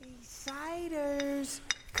Eastsiders,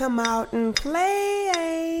 come out and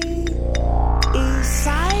play.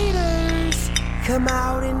 Eastsiders, come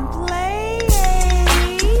out and play.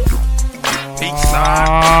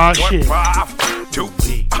 Eastside, shit. 1, 5, 2.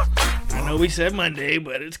 I know we said Monday,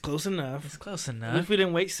 but it's close enough. It's close At enough. least we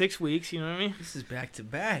didn't wait 6 weeks, you know what I mean? This is back to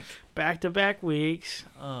back. Back-to-back weeks.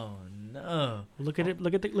 Oh no! Look at it.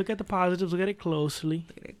 Look at the positives. Look at it closely.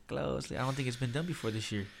 Look at it closely. I don't think it's been done before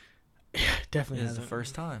this year. Definitely This is the hasn't.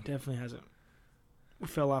 first time. Definitely hasn't. We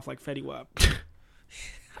fell off like Fetty Wap.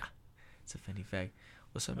 It's a funny fact.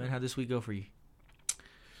 What's up, man? How'd this week go for you?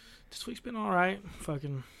 This week's been all right.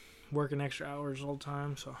 Fucking working extra hours all the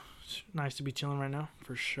time, so it's nice to be chilling right now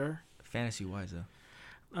for sure. Fantasy wise,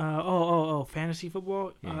 though. Fantasy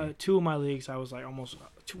football. Yeah. 2 of my leagues, I was like almost.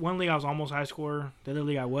 One league I was almost high scorer. The other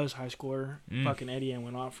league I was high scorer. Fucking Eddie and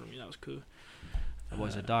went off for me. That was cool. That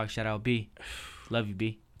was a dog. Shout out B. Love you,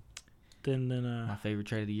 B. Then My favorite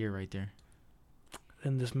trade of the year, right there.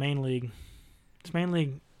 then this main league,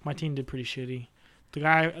 my team did pretty shitty. The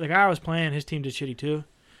guy I was playing, his team did shitty too,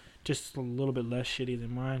 just a little bit less shitty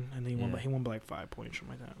than mine, and then he won by like 5 points,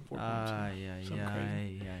 something like that. 4 points.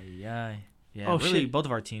 Yeah. Oh, really, shit. both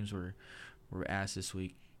of our teams were ass this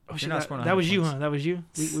week. Oh You're shit! not scoring That 100 was you, points. huh? That was you.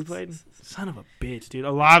 We played. Son of a bitch, dude.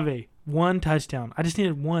 Olave, 1 touchdown. I just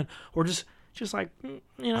needed 1, or just like you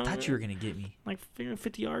know. I thought you were gonna get me. like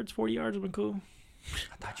 50 yards, 40 yards would been cool.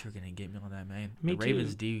 I thought you were gonna get me on that, man. Me the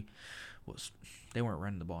Ravens too. D they weren't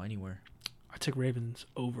running the ball anywhere. I took Ravens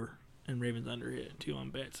over and Ravens under hit too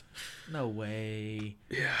on bets. No way.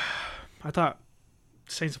 I thought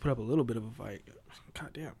Saints would put up a little bit of a fight. God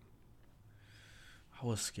damn. I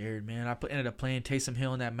was scared, man. Ended up playing Taysom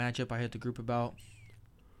Hill in that matchup I had the group about.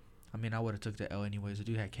 I mean, I would have took the L anyways. The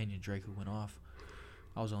dude had Kenyon Drake who went off.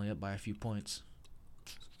 I was only up by a few points.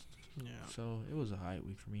 Yeah. So, it was a high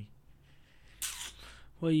week for me.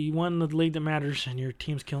 Well, you won the league that matters, and your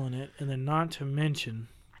team's killing it. And then, not to mention,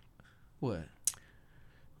 What?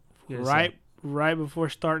 You gotta right before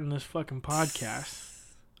starting this fucking podcast,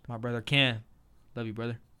 say, my brother Ken. Love you,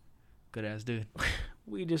 brother. Good ass dude.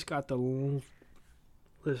 we just got the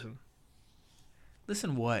listen.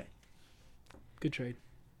 Listen what? Good trade.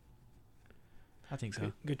 I think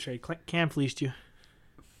so. Good trade. Cam fleeced you.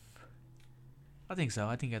 I think so.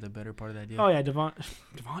 I think you got the better part of that deal. Oh yeah,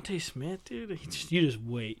 Devontae Smith, dude. You just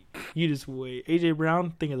wait. AJ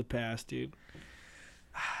Brown, thing of the past, dude.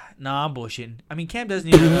 Nah, I'm bullshitting. I mean, Cam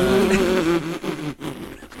doesn't even...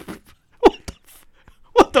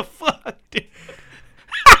 What the fuck, dude?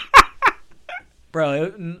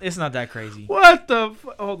 Bro, it's not that crazy. What the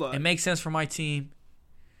Hold on. It makes sense for my team.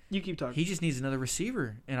 You keep talking. He just needs another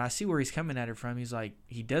receiver, and I see where he's coming at it from. He's like,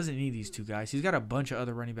 he doesn't need these 2 guys. He's got a bunch of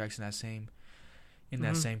other running backs in that same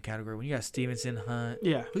category. When you got Stevenson, Hunt,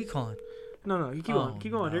 Yeah. who you calling? No. You keep going.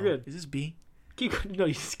 Keep going. You're good. Is this B? You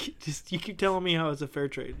keep telling me how it's a fair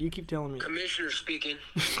trade. You keep telling me. Commissioner speaking.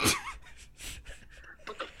 What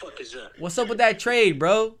the fuck is that? What's up with that trade,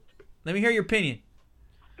 bro? Let me hear your opinion.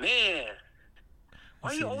 Man. Why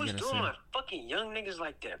Let's are see you what always he's doing gonna my fucking young niggas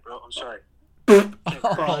like that, bro? I'm sorry.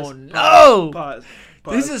 Oh no! Pause.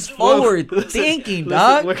 This is forward thinking,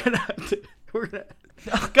 dog. We're gonna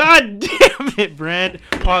God damn it, Brad.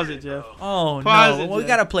 Pause it, Jeff. Oh Pause no! it, Well, we Jeff.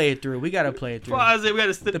 gotta play it through. Pause it. We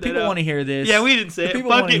gotta snip The that people out. want to hear this. Yeah, we didn't say it. People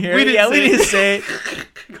Fuck want to it. hear We it. didn't Yeah, say we didn't say it.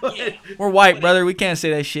 Go ahead. We're white, brother. We can't say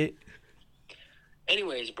that shit.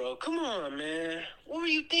 Anyways, bro, come on, man. What were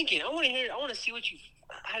you thinking? I want to see what you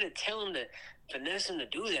had to tell him to finesse him to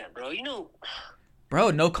do that, bro. You know. Bro,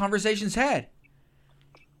 no conversations had.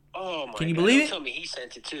 Oh my. Can you God. believe Don't it? Tell me he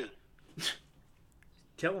sent it too.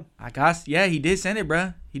 Tell him. Yeah, he did send it,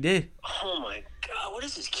 bro. He did. Oh my God, what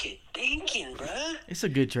is this kid thinking, bro? It's a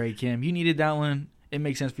good trade, Kim. You needed that one. It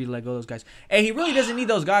makes sense for you to let go of those guys. Hey, he really doesn't need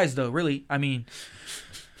those guys, though, really. I mean,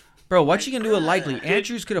 bro, what you gonna do with Likely?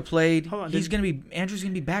 Andrews could have played. Hold on, Andrews gonna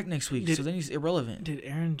be back next week, so then he's irrelevant. Did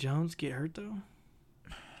Aaron Jones get hurt though?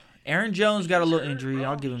 Aaron Jones got a little injury.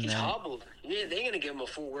 I'll give him He's that. hobbled. Yeah, they're gonna give him a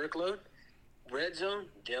full workload. Red zone,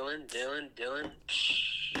 Dylan.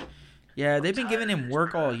 Yeah, they've been giving him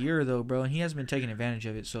work all year, though, bro, and he hasn't been taking advantage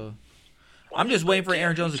of it, so. I'm just waiting for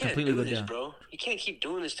Aaron Jones to completely go down. Bro. You can't keep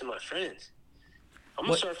doing this to my friends. I'm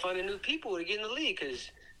going to start finding new people to get in the league because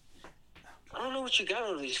I don't know what you got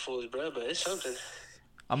on these fools, bro, but it's something.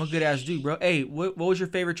 I'm a good-ass dude, bro. Hey, what was your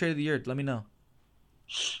favorite trade of the year? Let me know.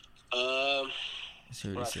 Let's see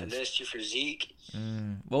I what it says. finessed you for Zeke.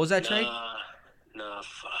 What was that trade? Nah,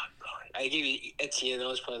 fuck, bro. I gave you Etienne. That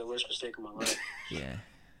was probably the worst mistake of my life. Yeah.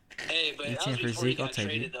 Hey, but that Etienne was for before you Zeke, I'll got take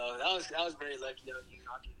traded, it. though. That was very lucky, though.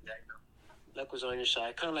 I'll give you that, Luck was on your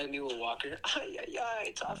side. Kind of like me with Walker.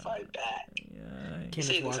 Ay, top 5 bat. Yeah. Kenneth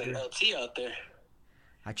See, it looks Walker. like LT out there.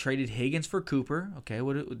 I traded Higgins for Cooper. Okay,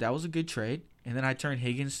 that was a good trade. And then I turned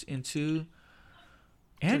Higgins into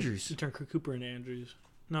Andrews. You turned Cooper into Andrews.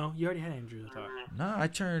 No, you already had Andrews, I thought. No, I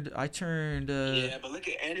turned. Yeah, but look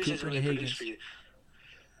at Andrews has Cooper really and produced Higgins. for you.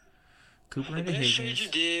 Cooper The into best trade Higgins.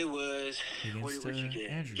 you did was Higgins what you to get?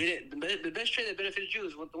 Andrews. Get it. The best trade that benefited you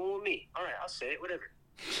is the one with me. All right, I'll say it. Whatever.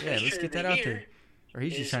 Yeah, Best let's trade get of that the out year there. Or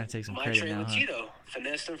he's just is trying to take some my credit trade now, with huh? Tito.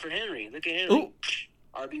 Finessed him for Henry. Look at Henry. Ooh.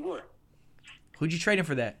 RB1. Who'd you trade him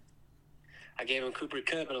for that? I gave him Cooper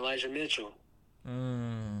Kupp and Elijah Mitchell.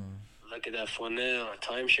 Mm. Look at that Fournette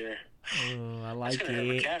timeshare. Oh, I That's like gonna have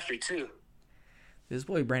it. McCaffrey too. This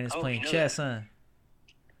boy Brandon's Oh, playing you know chess, huh?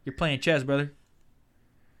 You're playing chess, brother.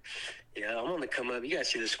 Yeah, I'm on the come up. You guys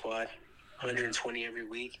see the squad. 120 every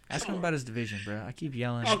week. Ask Come him on. about his division, bro. I keep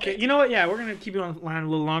yelling. Okay, you know what? Yeah, we're gonna keep you on line a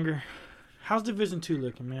little longer. How's Division 2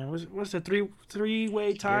 looking, man? What's the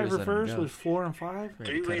three-way tie Bears for let 'em first go. with 4 and 5? Ready to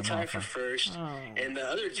Three-way cut him tie off, for huh? first. Oh, And the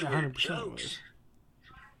other two are 100% it jokes. was.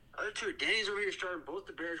 Other two are Danny's over here starting both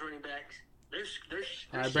the Bears running backs.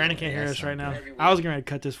 All right, Brandon can't hear Yeah, us right now. every I was week. going to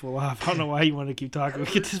cut this fool off. I don't know why you want to keep talking.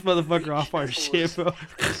 Get this motherfucker off our shit, bro.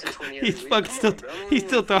 He's fucking still, he's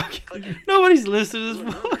still talking. Nobody's listening to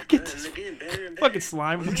this fool. Get this fucking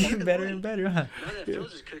slime. It's getting better and better, huh? Now that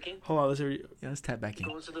Phil's is cooking, Hold on, let's hear you. Yeah, let's tap back in.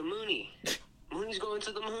 going to the Mooney. Mooney's going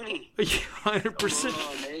to the Mooney. 100%. Come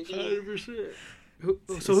on, baby. 100%.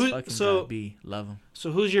 It's So fucking who? God B. Love him.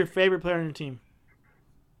 So who's your favorite player on your team?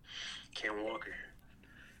 Cam Walker.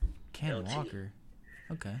 Ken LT. Walker.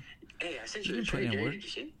 Okay. Hey, I sent You you the been putting trade, in Gary. work. Did you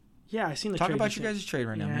see? Yeah, I seen the Talk trade about you your sent. guys' trade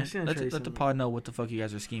right now, Yeah, I man. seen the Let trade the something. pod know what the fuck you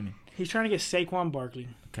guys are scheming. He's trying to get Saquon Barkley.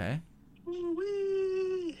 Okay.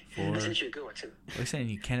 Ooh-wee. For- I sent you a good one, too. Are you saying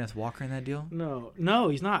you Kenneth Walker in that deal? No,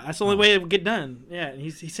 he's not. That's the only way it would get done. Yeah,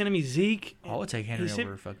 he's sending me Zeke I would take Henry He sent-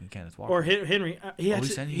 over fucking Kenneth Walker. or Henry. He had he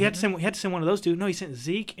to, sent you he had to Henry? send. He had to send one of those two. No, he sent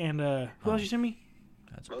Zeke and who else you sent me?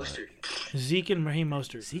 That's Mostert. Zeke and Raheem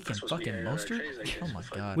Mostert. Zeke and That's supposed to be fucking our Mostert? trades, I guess. Oh my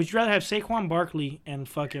god. Would you rather have Saquon Barkley and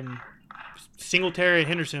fucking Singletary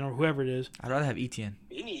Henderson or whoever it is? I'd rather have Etienne.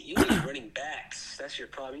 You need running backs. That's your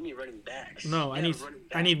problem. You need running backs. No, You have running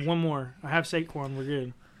I need back. one more. I have Saquon. We're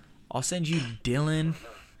good. I'll send you Dylan.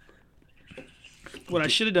 What I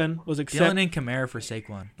should have done was accept. Dylan and Kamara for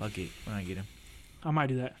Saquon. Fuck it. When I get him. I might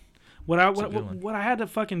do that. What I a good one. what I had to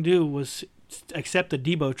fucking do was accept the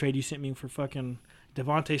Debo trade you sent me for fucking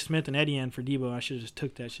Devontae Smith and Etienne for Debo. I should have just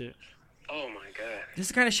took that shit. Oh, my God. This is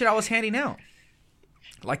the kind of shit I was handing out.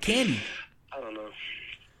 Like candy. I don't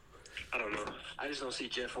know. I just don't see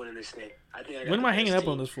Jeff winning this thing. I think I got When am the I hanging best up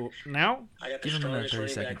on team. this fool? Now? I got the Give him another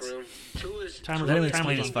strongest 30 running back room. Two is Timer's Let him on. explain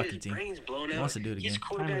Timer's his on. fucking team. brains blown He out. wants to do it He's again.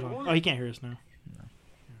 quarterback Timer's on. one. Oh, he can't hear us now. What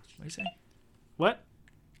do you say? What?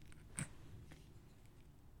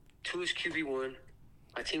 Two is QB1.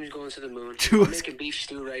 My team's going to the moon. Two I'm is- making beef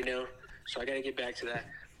stew right now, so I got to get back to that.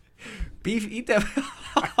 Beef, eat that.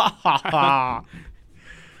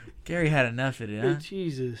 Gary had enough of it, huh?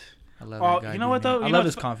 Jesus. I love Oh, that guy. you know what, man. though? I You know love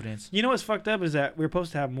what's his fu- confidence. You know what's fucked up is that we were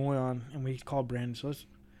supposed to have Moy on, and we called Brandon. So let's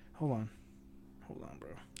hold on, bro.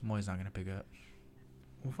 Moy's not gonna pick up.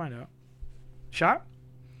 We'll find out. Shot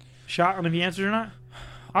on if he answers or not.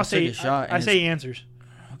 I'll say take a shot, I and say he answers.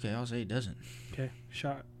 Okay, I'll say he doesn't. Okay,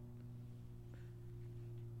 shot.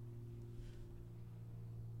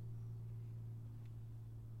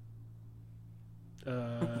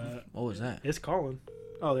 What was that? It's calling.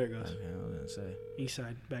 Oh, there it goes. Okay, I was gonna say. East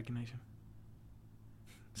side, back connection.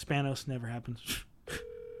 Spanos never happens.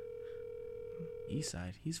 East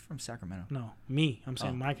side. He's from Sacramento. No, me. I'm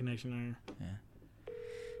saying Oh. my connection.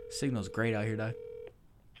 Signal's great out here, dog.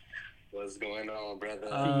 What's going on, brother?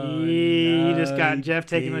 You just got Jeff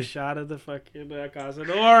taking a shot of the fucking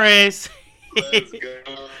Cazadores. Let's go.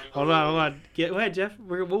 Hold on. Go ahead, Jeff.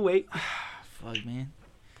 We'll wait. Fuck, man.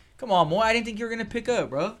 Come on, Moy. I didn't think you were gonna pick up,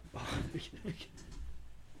 bro.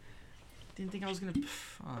 Didn't think I was gonna.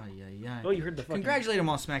 Oh yeah. Oh, you heard the fucking. Congratulate him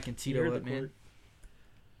on smacking you Tito heard up, the man. chord.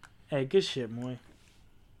 Hey, good shit, Moy.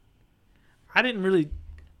 I didn't really.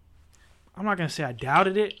 I'm not gonna say I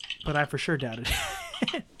doubted it, but I for sure doubted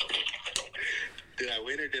it. Did I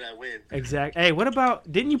win or did I win? Exact. Hey, what about?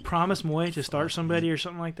 Didn't you promise Moy to start somebody or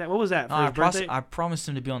something like that? What was that for No, his birthday? I promised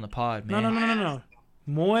him to be on the pod, man. No.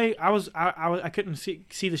 Moy, I couldn't see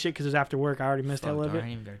the shit because it was after work. I already missed Fuck, hell dog, of I it.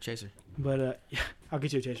 ain't even got a chaser. But yeah, I'll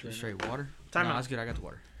get you a chaser. Right now. Straight water. Time no, out. that's good. I got the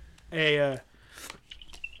water. Hey,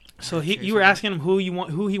 so Chaser, you were bro. asking him who he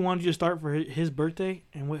wanted you to start for his birthday,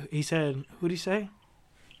 and what he said. Who'd he say?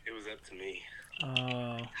 It was up to me.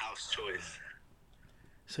 House choice.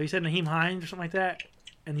 So he said Naheem Hines or something like that,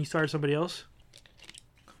 and he started somebody else.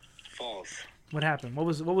 False. What happened? What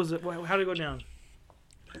was it? How did it go down?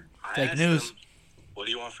 Fake news. What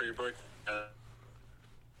do you want for your birthday?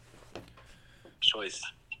 Choice.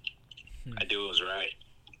 I do. It was right.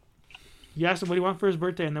 You asked him what he want for his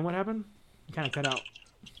birthday, and then what happened? You kind of cut out.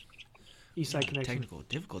 East Side Connection. Technical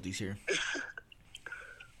difficulties here.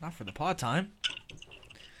 Not for the pod time.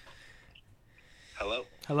 Hello?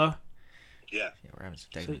 Hello? Yeah. Yeah, we're having some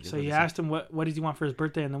So, technical so you difficulties. asked him what did he want for his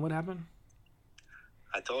birthday, and then what happened?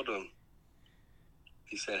 I told him.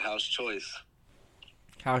 He said, house choice.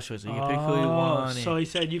 House choice. So you can pick who you want. So he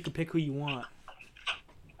said you could pick who you want.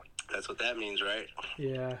 That's what that means, right?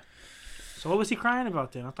 Yeah. So what was he crying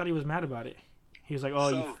about then? I thought he was mad about it. He was like,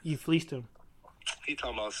 "Oh, So- you fleeced him." He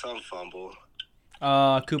talking about some fumble.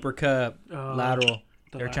 Cooper Cup. Lateral.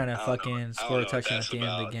 They're trying to I don't know. fucking I don't score know a what touchdown at that's the end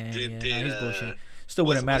of the about. game. Did- Yeah, he's did, bullshit. Still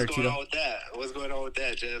wouldn't matter, What's going Tito. on with that? What's going on with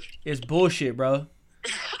that, Jeff? It's bullshit, bro.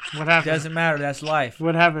 What happened? Doesn't matter. That's life.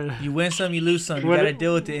 What happened? You win some, you lose some. You What- gotta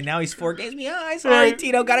deal with it. And now he's 4 games behind. Sorry, Hey.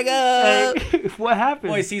 Tito. Gotta go. Hey, what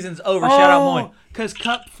happened? Moy season's over. Shout out Moy. Because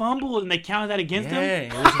Cup fumbled and they counted that against Yeah,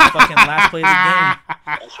 him. it was the fucking last play of the game.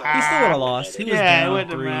 That's He right. still would have lost. He was Yeah, it down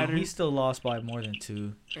wouldn't 3. matter. He still lost by more than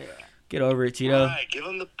 2. Get over it, Tito. All right, give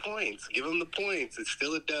him the points. Give him the points. It's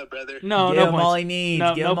still a dub, brother. No, Give no him points. all he needs.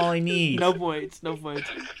 No, Give no, him all he needs. No points. No points.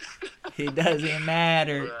 It doesn't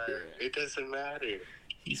matter. Right. It doesn't matter.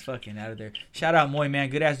 He's fucking out of there. Shout out Moy, man.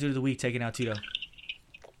 Good ass dude of the week taking out Tito.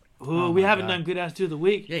 Ooh, Oh we my haven't God. done good ass dude of the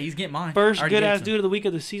week. Yeah, he's getting mine. First Already good gave ass some. dude of the week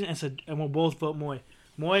of the season, and we'll both vote Moy.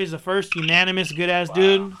 Moy is the first unanimous good ass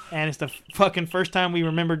dude, and it's the fucking first time we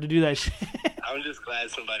remembered to do that shit. I'm just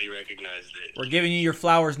glad somebody recognized it. We're giving you your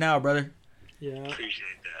flowers now, brother. Yeah. Appreciate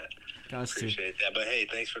that. Gots to. Appreciate that. But hey,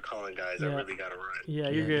 thanks for calling, guys. I Yeah. really gotta run. Yeah,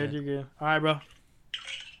 you're Yeah, good. yeah. You're good. All right, bro. I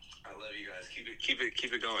love you guys.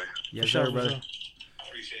 Keep it going. Yes, For sure, sir, for brother. sure.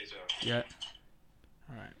 Appreciate y'all. Yeah.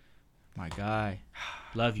 All right. My guy.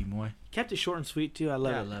 Love you, Moy. Kept it short and sweet too. I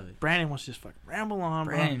love Yeah, it. I love it. Brandon wants to just fucking ramble on,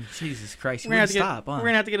 bro. Brandon, Jesus Christ. He We're gonna, have wouldn't to get, stop, huh? we're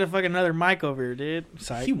gonna have to get a fucking another mic over here, dude.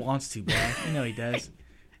 Psych. He wants to, bro. You know he does.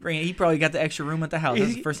 Bring it. He probably got the extra room at the house.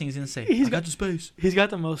 That's the first thing he's gonna say. he's I got the space. He's got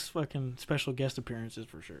the most fucking special guest appearances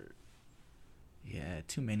for sure. Yeah,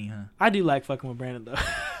 too many, huh? I do like fucking with Brandon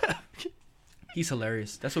though. He's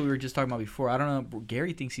hilarious. That's what we were just talking about before. I don't know.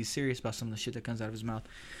 Gary thinks he's serious about some of the shit that comes out of his mouth.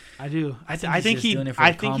 I do. I think I he's think just he. doing it for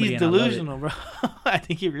I the think comedy, he's and I love it. delusional, bro. I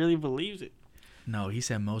think he really believes it. No, he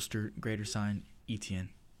said Mostert, greater sign, Etienne.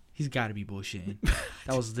 He's got to be bullshitting.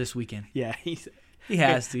 That was this weekend. Yeah, he's He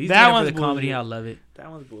has to. He's That doing it one's for the comedy. bullshit. I love it. that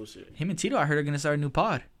one's bullshit. Him and Tito, I heard, are going to start a new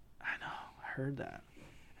pod. I know. I heard that.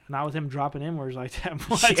 Not with him dropping in words like that.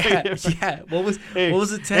 Boy, I tell you Yeah, that. yeah. What was Hey, the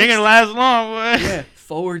Ain't text? gonna last long, boy. Yeah,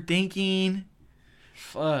 forward thinking.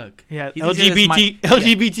 Fuck. Yeah, He thinks that it's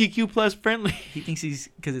LGBTQ plus friendly. He thinks he's,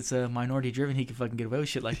 because it's minority driven, he can fucking get away with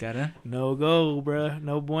shit like that, huh? No go, bruh.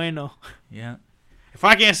 No bueno. Yeah. If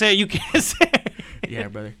I can't say it, you can't say it. Yeah,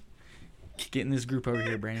 brother. Get in this group over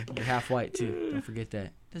here, Brandon. You're half white, too. Don't forget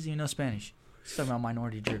that. Doesn't even know Spanish. He's talking about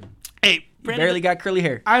minority driven. Hey, He Brandon, barely got curly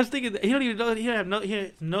hair. I was thinking that he don't even know. He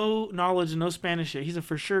has no knowledge and no Spanish shit. He's a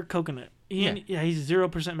for sure coconut. Yeah. He's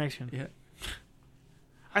 0% Mexican. Yeah.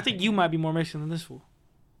 I think you might be more Mexican than this fool.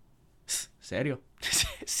 Serio.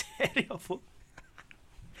 Serio, fool.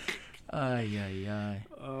 Ay, ay, ay.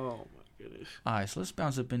 Oh my goodness. All right, so let's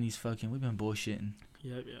bounce up in these fucking. We've been bullshitting.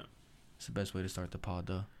 Yep, yeah. It's the best way to start the pod,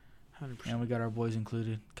 though. 100%. And we got our boys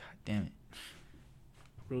included. God damn it.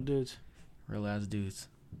 Real dudes. Real ass dudes.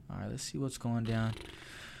 All right, let's see what's going down.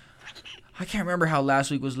 I can't remember how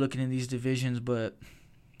last week was looking in these divisions, but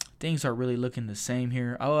things are really looking the same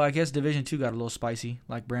here. Oh, I guess Division 2 got a little spicy,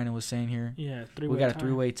 like Brandon was saying here. Yeah, We got a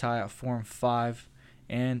three-way tie at 4 and 5,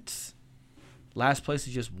 and last place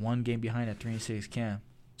is just one game behind at 3 and 6. Cam,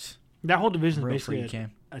 That whole division is real for basically you,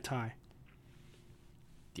 Cam. a tie.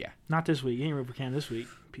 Yeah. Not this week. He ain't root for Cam this week.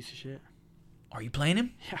 Piece of shit. Are you playing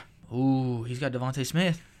him? Yeah. Ooh, he's got Devontae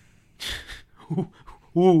Smith.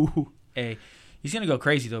 Ooh. Hey, he's gonna go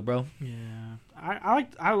crazy though, bro. Yeah. I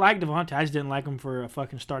like Devontae. I just didn't like him for a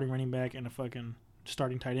fucking starting running back and a fucking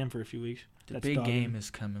starting tight end for a few weeks. The That's big dogging. game is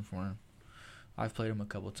coming for him. I've played him a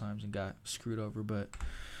couple times and got screwed over, but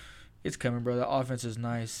it's coming, bro. The offense is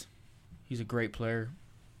nice. He's a great player.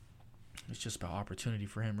 It's just about opportunity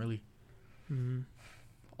for him, really. Mhm.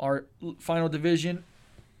 Our final division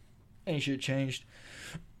ain't shit changed.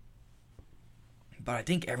 But I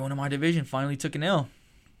think everyone in my division finally took an L.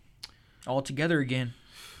 All together again.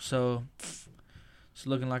 So it's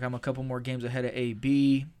looking like I'm a couple more games ahead of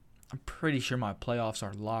AB. I'm pretty sure my playoffs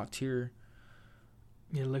are locked here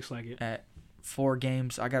Yeah, it looks like it. at 4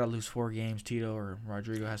 games. I got to lose 4 games. Tito or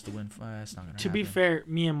Rodrigo has to win. That's not going to To happen. be fair,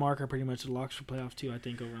 me and Mark are pretty much the locks for playoff too, I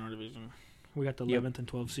think, over in our division. We got the Yep. 11th and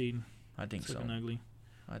 12th seed. I think It's so. looking ugly.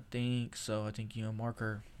 I think so. I think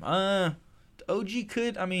Marker. The OG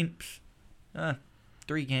could. I mean,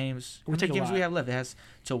 3 games. How We take many a games do we lot. have left? It has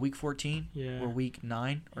till week 14 Yeah. or week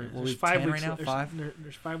 9 or There's week 5 10 weeks right now. there's, 5.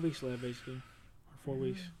 There's 5 weeks left, basically. Or 4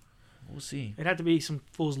 weeks. We'll see. It'd have to be some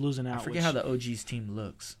fools losing out. I forget how the OG's team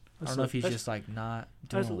looks. I don't know if he's let's- just like not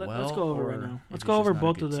doing well. Let's go over or right now. if Let's he's go just over not a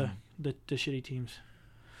both good of team. the shitty teams.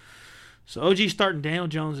 So OG's starting Daniel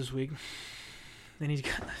Jones this week. Then he's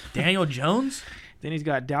got Daniel Jones. then he's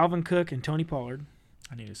got Dalvin Cook and Tony Pollard.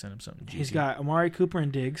 I need to send him something. He's juicy. got Amari Cooper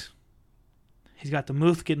and Diggs. He's got the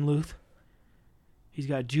Muth getting Luth. He's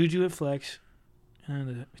got Juju at flex, and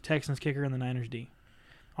the Texans kicker and the Niners D.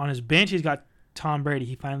 On his bench, he's got Tom Brady.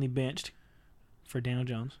 He finally benched for Daniel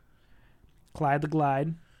Jones. Clyde the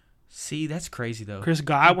Glide. See, that's crazy though. Chris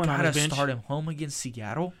Godwin you on gotta his bench. start him home against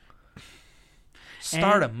Seattle.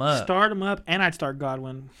 Start him up. Start him up, and I'd start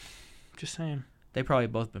Godwin. Just saying. They probably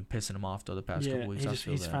both been pissing him off though the past couple weeks.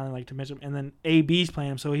 he's finally like to mention him. And then AB's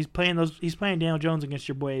playing him, so he's playing Daniel Jones against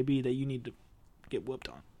your boy AB that you need to get whooped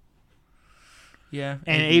on. Yeah.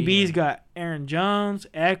 And AB's got Aaron Jones,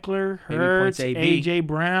 Eckler, Maybe Hurts, points AB. AJ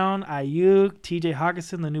Brown, Ayuk, TJ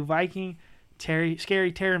Hawkinson, the new Viking, Terry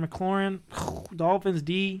McLaurin, Dolphins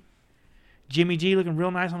D, Jimmy G looking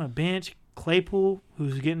real nice on a bench, Claypool,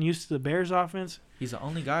 who's getting used to the Bears offense. He's the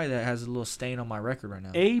only guy that has a little stain on my record right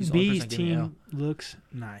now. He's the only AB's person giving me L. team looks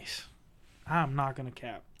nice. I'm not going to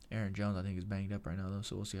cap. Aaron Jones, I think, is banged up right now though,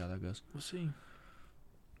 so we'll see how that goes. We'll see.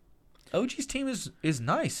 OG's team is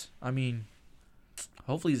nice. I mean,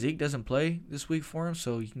 hopefully Zeke doesn't play this week for him,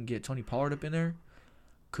 so you can get Tony Pollard up in there.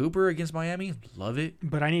 Cooper against Miami, love it.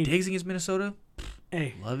 But I need Diggs against Minnesota,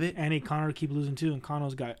 hey, love it. I need Connor to keep losing too, and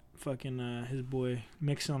Connor's got fucking his boy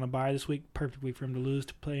Mixon on a bye this week. Perfect week for him to lose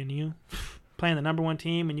to playing you. Playing the number 1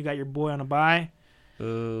 team, and you got your boy on a bye.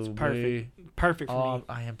 Oh, perfect. Perfect for me.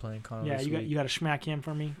 I am playing Connor. Yeah, this you week. got to smack him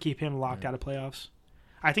for me. Keep him locked Yeah. out of playoffs.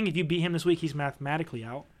 I think if you beat him this week, he's mathematically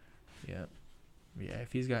out. Yeah. Yeah,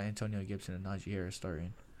 if he's got Antonio Gibson and Najee Harris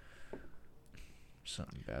starting,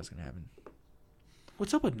 something bad's going to happen.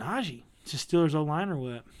 What's up with Najee? It's a Steelers O-line or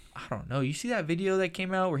what? I don't know. You see that video that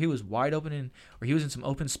came out where he was wide open or he was in some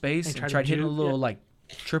open space And and tried to tried hitting a juke? little Yeah. like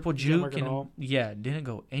triple Didn't work juke at and all. yeah, it didn't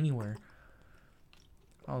go anywhere.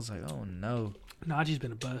 I was like, oh no, Najee's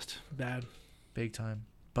been a bust. Bad. big time.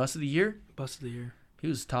 Bust of the year? Bust of the year. He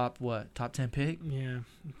was top 10 pick? Yeah.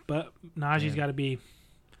 But Najee's Damn. got to be...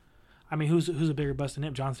 I mean, who's a bigger bust than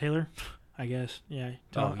him? John Taylor? I guess. Yeah.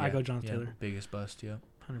 I go John yeah, Taylor. biggest bust, yeah.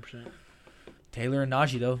 100%. Taylor and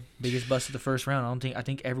Najee though, biggest bust of the first round. I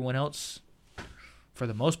think everyone else for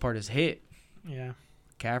the most part is hit. Yeah.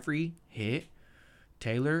 Caffrey, hit.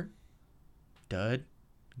 Taylor, dud.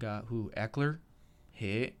 Got who? Eckler,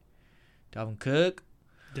 hit. Dalvin Cook,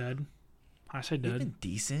 Dud. I say he's dud. been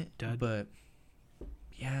decent, Dud. but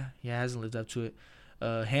yeah, hasn't lived up to it.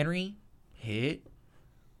 Henry, hit.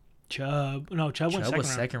 Chubb. No, Chubb went Chubb was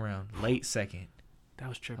round. second round, late second. That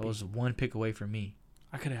was trippy. That was 1 pick away from me.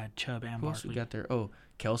 I could have had Chubb and Who else we Barkley. got there? Oh,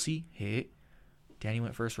 Kelsey, hit. Danny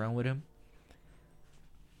went first round with him.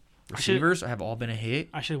 Receivers have all been a hit.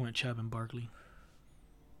 I should have went Chubb and Barkley.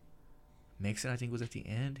 Mixon, I think, was at the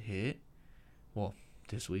end, hit. Well,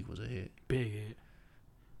 this week was a hit. Big hit.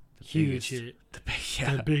 The Huge biggest- hit.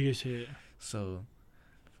 Yeah. The biggest hit. So,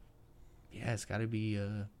 yeah, it's got to be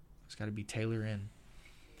Taylor and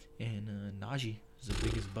Najee is the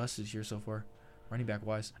biggest bust this year so far, running back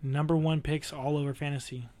wise. Number 1 picks all over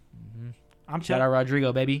fantasy. I'm Shout out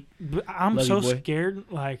Rodrigo, baby. I'm Love so you, boy. scared.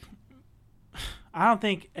 Like, I don't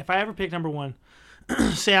think if I ever pick number 1,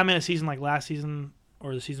 say I'm in a season like last season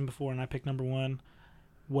or the season before, and I pick number 1,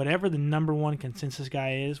 whatever the number 1 consensus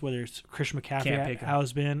guy is, whether it's Christian Can't McCaffrey, pick him. how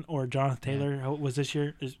it's been, or Jonathan Taylor, how it was this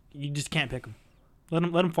year, you just can't pick him. Let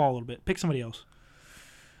him fall a little bit. Pick somebody else.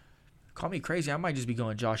 Call me crazy. I might just be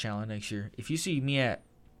going Josh Allen next year. If you see me at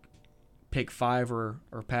pick 5 or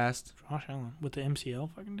past, Josh Allen with the MCL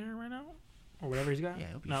fucking there right now, or whatever he's got. yeah,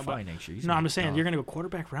 he'll be No, fine next year. He's No, I'm gonna just saying dog. you're gonna go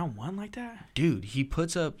quarterback round 1 like that. Dude, he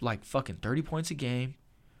puts up like fucking 30 points a game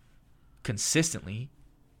consistently.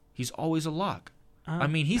 He's always a lock. I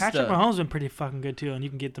mean, he's Patrick the- Mahomes been pretty fucking good too, and you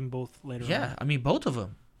can get them both later. Yeah, on. I mean, both of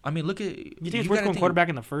them. I mean, look at. You think it's worth going quarterback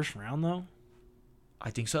in the first round though? I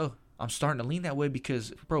think so. I'm starting to lean that way because,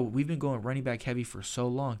 bro, we've been going running back heavy for so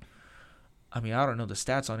long. I mean, I don't know the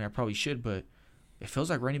stats on it. I probably should, but it feels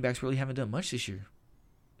like running backs really haven't done much this year.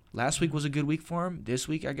 Last week was a good week for him. This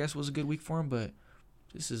week, I guess, was a good week for him, but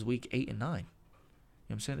this is week 8 and 9. You know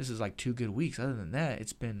what I'm saying? This is like 2 good weeks. Other than that,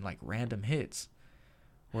 it's been like random hits.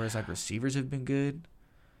 Whereas like receivers have been good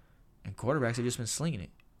and quarterbacks have just been slinging it.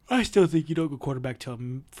 I still think you don't go quarterback till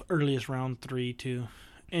earliest round 3 to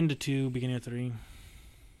into 2, beginning of 3.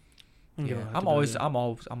 I'm Yeah, gonna have I'm to always do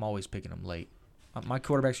I'm always picking them late. My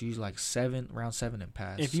quarterbacks are usually like round 7 and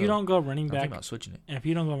pass. that. If so you don't go running I'm thinking back, about switching it. if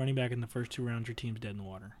you don't go running back in the first 2 rounds, your team's dead in the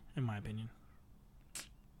water, in my opinion.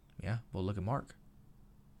 Yeah, well, look at Mark.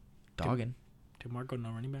 Dogging. Did Mark go no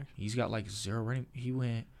running back? He's got like 0 running. He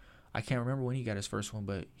went. I can't remember when he got his first one,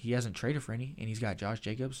 but he hasn't traded for any, and he's got Josh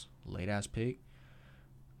Jacobs, late ass pick.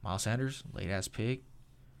 Miles Sanders, late ass pick.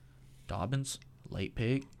 Dobbins, late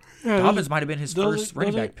pick. Dobbins might have been his first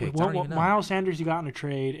running back pick. I don't even know. Miles Sanders, you got in a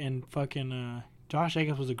trade, and fucking Josh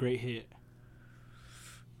Jacobs was a great hit.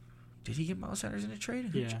 Did he get Miles Sanders in a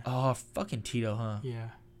trade? Yeah. Oh, fucking Tito, huh? Yeah,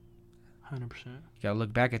 100%. You gotta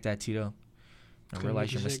look back at that, Tito, and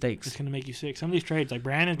realize your mistakes. It's gonna make you sick. Some of these trades, like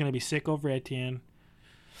Brandon's gonna be sick over Etienne.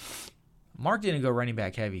 Mark didn't go running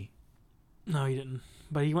back heavy. No, he didn't.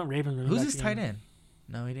 But he went Ravens. running Who's back his again. tight end?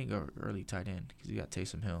 No, he didn't go early tight end because he got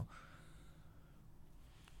Taysom Hill.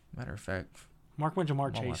 Matter of fact, Mark went Jamar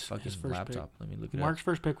I'm on my Chase. fucking His first laptop. Let me look it pick. up. Mark's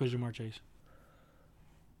first pick was Jamar Chase.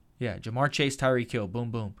 Yeah, Jamar Chase, Tyreek Hill, boom,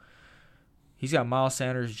 boom. He's got Miles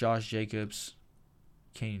Sanders, Josh Jacobs,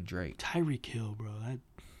 Kenyon Drake. Tyreek Hill, bro. That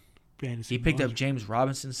fantasy. He picked up monster. James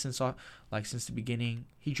Robinson since the beginning.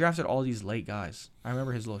 He drafted all these late guys. I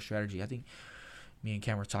remember his little strategy. I think me and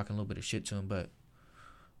Cam were talking a little bit of shit to him, but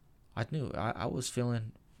I knew I was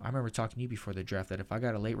feeling. I remember talking to you before the draft that if I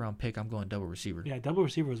got a late round pick, I'm going double receiver. Yeah, double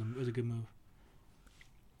receiver was a good move.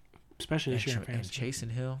 Especially this year in And fantasy. Chase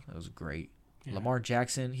and Hill, that was great. Yeah. Lamar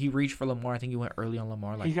Jackson, he reached for Lamar. I think he went early on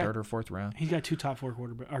Lamar, like He got- 3rd or 4th round. He's got 2 top 4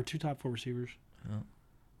 receivers.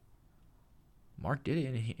 Mark did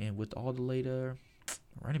it, and with all the late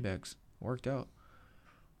running backs, worked out.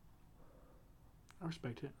 I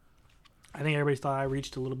respect it. I think everybody thought I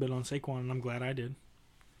reached a little bit on Saquon, and I'm glad I did.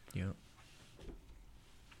 Yeah.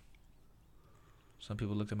 Some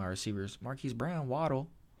people looked at my receivers. Marquise Brown, Waddle.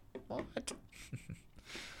 What?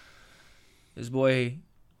 This boy,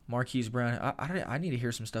 Marquise Brown. I need to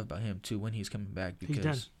hear some stuff about him too when he's coming back because He's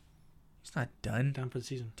done. he's not done. Done for the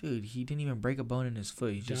season. Dude, he didn't even break a bone in his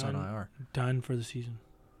foot. He's just on Done. IR. Done for the season.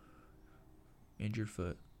 Injured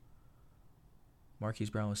foot. Marquise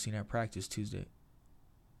Brown was seen at practice Tuesday.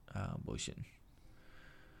 Bullshitting.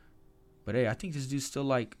 But hey, I think this dude's still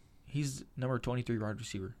like, he's number 23 wide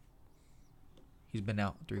receiver. He's been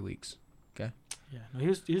out 3 weeks. Okay. Yeah, no, he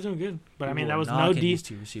was doing good. But I mean, People that were was no knocking D. these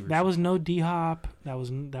two receivers. That was no D Hop. That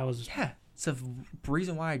was Yeah, it's a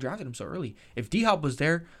reason why I drafted him so early. If D Hop was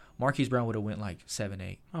there, Marquise Brown would have went like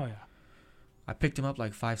 7-8. Oh yeah. I picked him up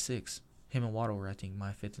like 5-6. Him and Waddle were, I think,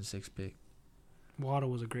 my 5th and 6th pick. Waddle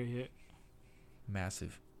was a great hit.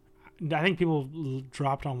 Massive. I think people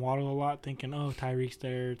dropped on Waddle a lot, thinking, "Oh, Tyreek's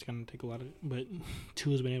there. It's gonna take a lot of." But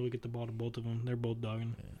Tua's been able to get the ball to both of them. They're both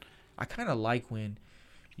dogging. I kind of like when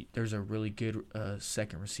there's a really good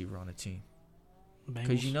second receiver on the team.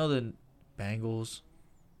 Because you know the Bengals,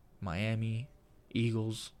 Miami,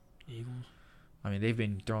 Eagles. I mean, they've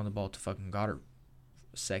been throwing the ball to fucking Goddard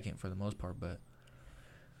second for the most part, but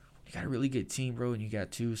you got a really good team, bro, and you got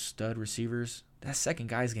 2 stud receivers. That second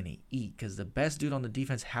guy's going to eat because the best dude on the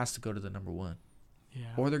defense has to go to the number 1. Yeah.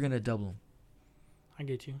 Or they're going to double him. I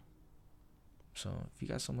get you. So if you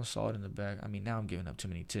got someone solid in the back, I mean, now I'm giving up too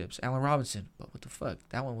many tips. Allen Robinson, but what the fuck?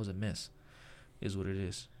 That one was a miss. Is what it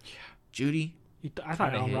is. Yeah. Judy. I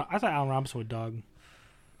thought Kinda Allen Robinson would dog.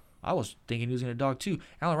 I was thinking he was going to dog too.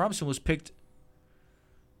 Allen Robinson was picked.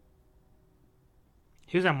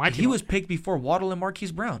 He was on my team. He was picked before Waddle and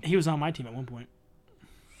Marquise Brown. He was on my team at one point.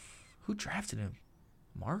 Who drafted him?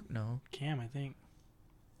 Mark? No. Cam, I think.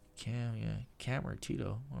 Cam, yeah. Cam or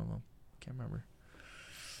Tito. One of them. Can't remember.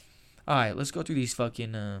 All right, let's go through these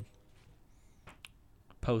fucking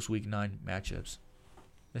post-week 9 matchups.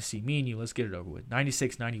 Let's see. Me and you, let's get it over with.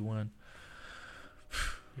 96-91.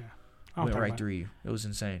 Yeah. I don't Went talk right about through you. It was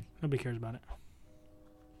insane. it. Nobody cares about it.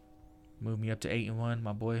 Moved me up to 8-1.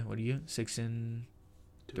 My boy, what are you? 6-3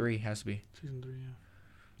 has to be. Season 3, yeah.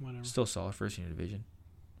 Whatever. Still solid first in your division.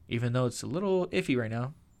 Even though it's a little iffy right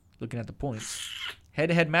now, looking at the points.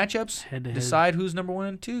 Head-to-head matchups. Head-to-head. Decide who's number 1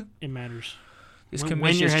 and 2. It matters. This Win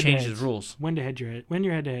commission your has changed head-to-heads. its rules. Win your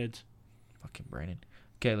head-to-heads. Fucking Brandon.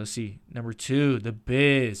 Okay, let's see. Number 2, the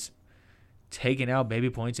Biz. Taking out baby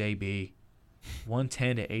points AB.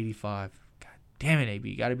 110-85. God damn it, AB.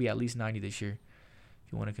 You got to be at least 90 this year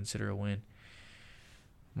if you want to consider a win.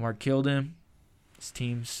 Mark killed him. His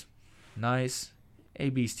team's nice.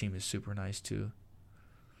 AB's team is super nice, too.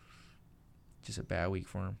 Just a bad week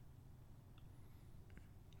for him.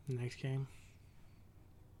 Next game.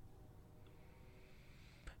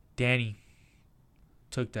 Danny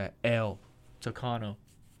took that L to Kano.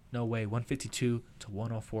 No way.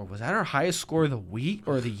 152-104. Was that our highest score of the week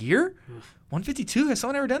or the year? 152? Has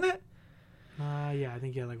someone ever done that? Yeah, I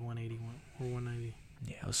think he had like 180 or 190.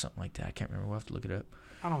 Yeah, it was something like that. I can't remember. We'll have to look it up.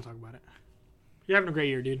 I don't talk about it. You're having a great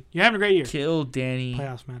year, dude. You're having a great year. Kill Danny.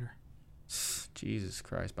 Playoffs matter. Jesus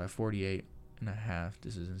Christ, by 48.5.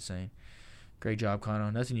 This is insane. Great job,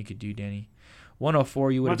 Connor. Nothing you could do, Danny.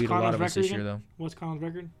 104, you would have What's beat a lot Connor's of us record this year, again? though. What's Colin's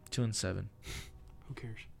record? 2-7. Who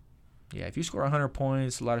cares? Yeah, if you score 100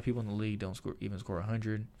 points, a lot of people in the league don't score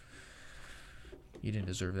 100. You didn't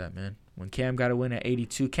deserve that, man. When Cam got a win at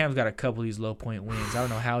 82, Cam's got a couple of these low point wins. I don't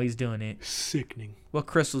know how he's doing it. Sickening. What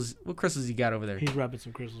crystals he got over there? He's rubbing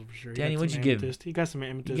some crystals for sure. Danny, He got what'd some you give him? amethyst. He got some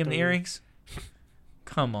amethyst. You give him the over there. earrings?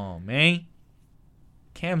 Come on, man.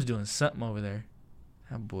 Cam's doing something over there.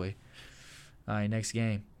 Oh, boy. All right, next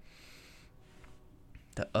game.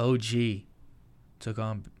 The OG took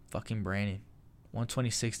on fucking Brandon.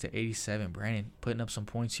 126-87. Brandon putting up some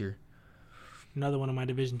points here. Another one of my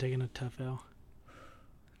division taking a tough L.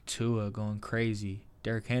 Tua going crazy.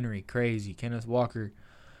 Derrick Henry, crazy. Kenneth Walker,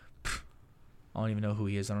 I don't even know who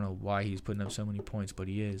he is. I don't know why he's putting up so many points, but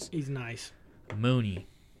he is. He's nice. Mooney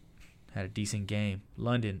had a decent game.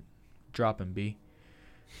 London, drop him, B.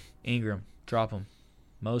 Ingram, drop him.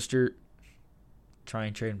 Mostert, try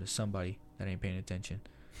and trade him to somebody that ain't paying attention.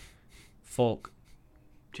 Folk.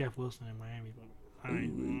 Jeff Wilson in Miami. But I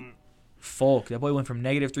ain't. Folk. That boy went from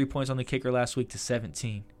negative 3 points on the kicker last week to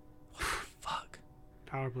 17. What the fuck?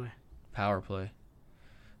 Power play. Power play.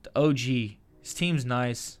 The OG. His team's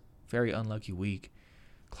nice. Very unlucky week.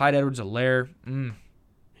 Clyde Edwards-Helaire.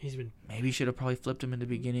 He's been. Maybe should have probably flipped him in the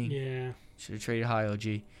beginning. Yeah. Should have traded high,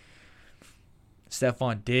 OG.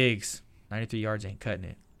 Stephon Diggs. 93 yards ain't cutting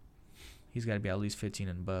it. He's got to be at least 15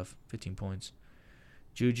 and above. 15 points.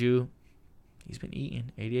 Juju. He's been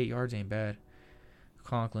eating. 88 yards ain't bad.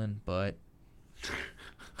 Conklin, but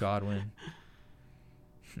Godwin.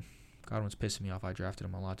 Godwin's pissing me off. I drafted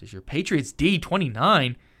him a lot this year. Patriots D,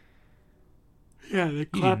 29. Yeah, they You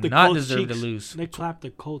clapped do the not Colts deserve cheeks. to lose. They clapped the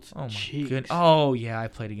Colts Oh, my cheeks. goodness. Oh, yeah, I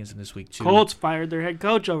played against them this week, too. Colts fired their head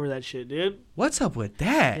coach over that shit, dude. What's up with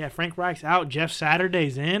that? Yeah, Frank Reich's out. Jeff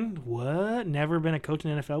Saturday's in. What? Never been a coach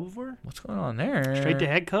in the NFL before? What's going on there? Straight to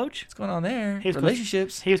head coach? What's going on there? He was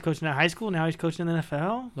Relationships. He was coaching at high school. Now he's coaching in the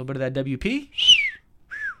NFL. A little bit of that WP.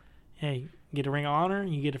 Hey, get a ring of honor.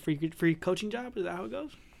 You get a free coaching job. Is that how it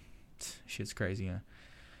goes? Shit's crazy, huh?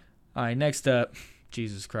 All right, next up.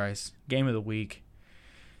 Jesus Christ. Game of the week.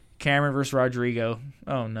 Cameron versus Rodrigo.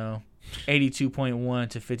 Oh, no. 82.1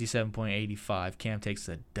 to 57.85. Cam takes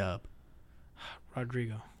the dub.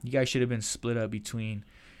 Rodrigo. You guys should have been split up between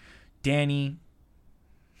Danny.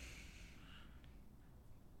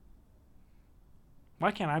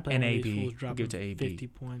 Why can't I play And one of these AB. fools We'll dropping give it to AB. 50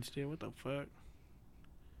 points, dude? What the fuck?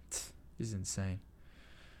 This is insane.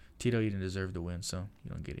 Tito, you didn't deserve to win, so you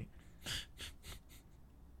don't get it.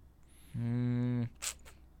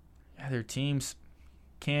 Yeah, their teams.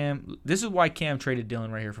 Cam. This is why Cam traded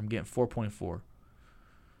Dylan right here from getting 4.4.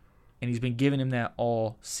 And he's been giving him that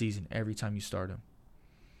all season, every time you start him.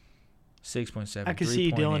 6.7. I can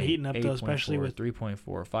see Dylan 3.8, heating up, though, 8.4, especially with 3.4,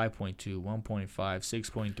 5.2, 1.5,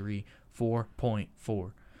 6.3,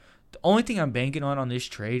 4.4. The only thing I'm banking on this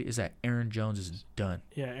trade is that Aaron Jones is done.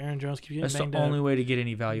 Yeah, Aaron Jones keeps getting That's banged the up. only way to get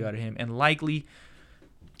any value out of him. And likely,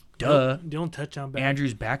 duh, Dylan touchdown back.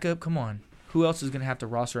 Andrew's backup. Come on. Who else is going to have to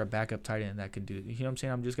roster a backup tight end that could do it? You know what I'm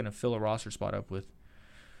saying? I'm just going to fill a roster spot up with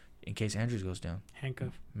in case Andrews goes down.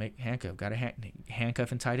 Handcuff. Make handcuff. Got to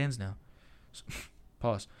handcuff and tight ends now. So,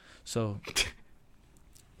 pause. So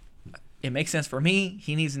it makes sense for me.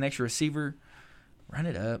 He needs an extra receiver. Run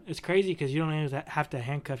it up. It's crazy because you don't even have to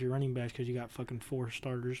handcuff your running backs because you got fucking 4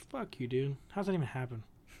 starters. Fuck you, dude. How's that even happen?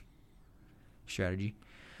 Strategy.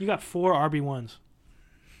 You got 4 RB1s.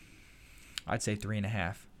 I'd say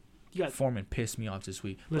 3.5. You got Foreman pissed me off this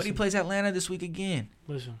week. But he Listen. plays Atlanta this week again.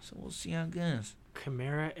 listen. So we'll see how it goes.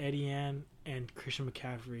 Kamara, Etienne, and Christian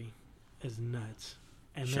McCaffrey is nuts.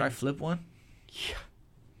 And Should then, I flip one?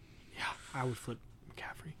 Yeah, I would flip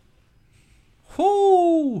McCaffrey.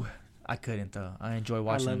 Whoo! I couldn't though. I enjoy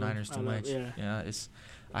watching the love him. Niners too I love- much. yeah.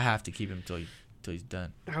 I have to keep him till he's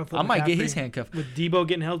done. I would flip I might get McCaffrey his handcuff. with Debo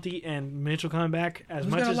getting healthy and Mitchell coming back. As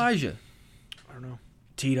Who's much got as Elijah? I don't know.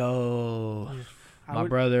 Tito, Yeah. I my would,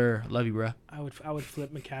 brother, love you, bro. I would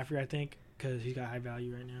flip McCaffrey. I think because he's got high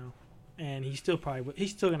value right now, and he's still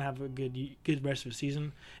gonna have a good rest of the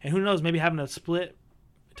season. And who knows? Maybe having a split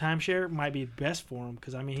timeshare might be best for him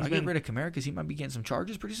because I mean I he's get been. rid of Kamara because he might be getting some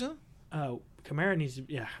charges pretty soon. Kamara needs to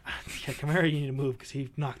Kamara you need to move because he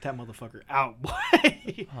knocked that motherfucker out.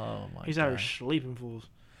 Boy. Oh my He's god! out here sleeping fools.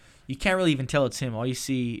 You can't really even tell it's him. All you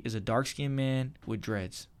see is a dark skinned man with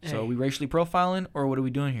dreads. So Hey. are we racially profiling or what are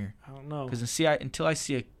we doing here? I don't know. Because until I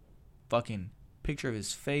see a fucking picture of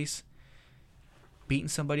his face, beating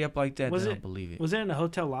somebody up like that, Was they it- don't believe it. Was it in the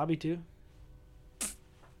hotel lobby too?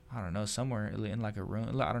 I don't know, somewhere in like a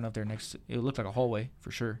room. I don't know if they're next. It looked like a hallway for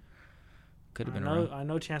sure. Could have been a room. I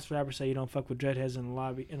know Chance the Rapper say you don't fuck with dreadheads in the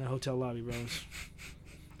lobby, in the hotel lobby, bros.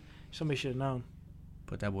 Somebody should have known.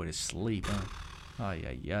 Put that boy to sleep, huh? Oh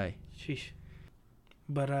yeah. Sheesh.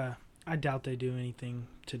 But I doubt they do anything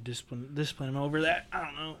to discipline him over that. I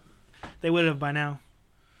don't know. They would have by now.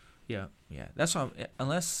 Yeah. That's why.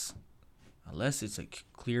 Unless it's a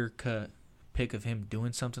clear cut pick of him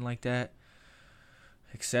doing something like that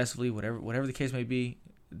excessively, whatever the case may be,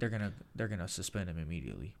 they're gonna suspend him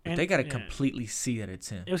immediately. But And- they gotta yeah. completely see that it's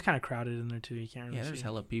him. It was kind of crowded in there too. You can't really Yeah, there's see.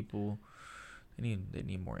 hella people. They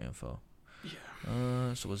need more info.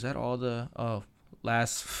 Yeah. So was that all the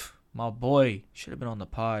last? My boy should have been on the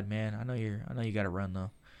pod, man. I know you got to run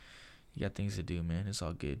though. You got things to do, man. It's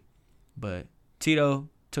all good. But Tito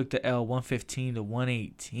took the L 115 to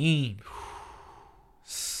 118.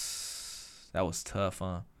 That was tough,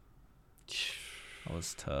 huh? That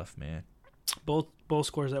was tough, man. Both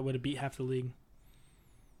scores that would have beat half the league.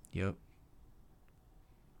 Yep.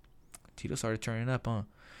 Tito started turning up, huh?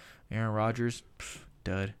 Aaron Rodgers,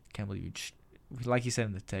 dud. Can't believe you. Like you said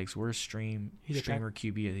in the text, worst streamer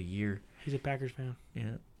QB of the year. He's a Packers fan.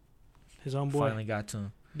 Yeah. His own boy. Finally got to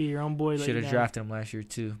him. Be your own boy. Should have drafted him last year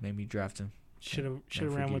too. Made me draft him. Should have Never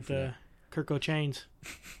ran forgive with you the Kirko Chains.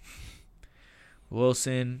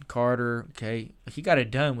 Wilson, Carter. Okay, he got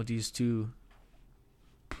it done with these two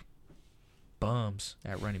bums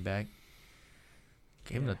at running back.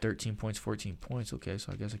 Gave him the 13 points, 14 points. Okay,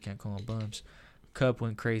 so I guess I can't call them bums. Cup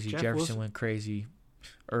went crazy. Jeff Jefferson Wilson. went crazy.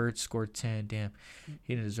 Ertz scored 10. Damn,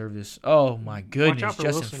 he didn't deserve this. Oh my goodness, out for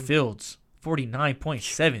Justin Wilson. Fields,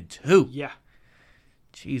 49.72. Yeah.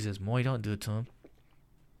 Jesus, Moy, don't do it to him.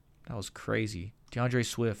 That was crazy. DeAndre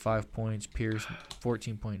Swift, 5 points. Pierce,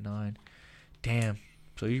 14.9. Damn.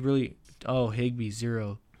 So you really... Oh, Higbee,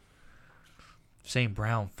 0. St.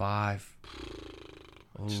 Brown, 5.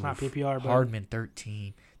 It's not Oof. PPR, but Hardman,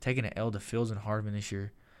 13. Taking an L to Fields and Hardman this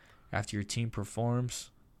year. After your team performs.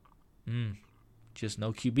 Just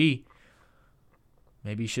no QB.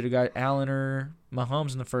 Maybe you should have got Allen or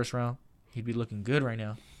Mahomes in the first round. He'd be looking good right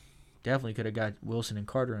now. Definitely could have got Wilson and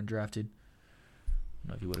Carter undrafted. I don't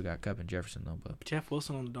know if he would have got Cup and Jefferson, though. But Jeff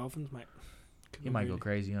Wilson on the Dolphins he might go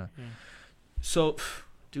crazy, huh? Yeah. So,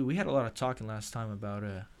 dude, we had a lot of talking last time about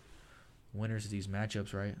winners of these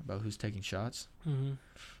matchups, right? About who's taking shots. Mm-hmm.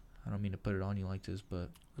 I don't mean to put it on you like this, but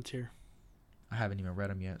Let's hear. I haven't even read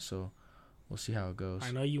them yet, so we'll see how it goes.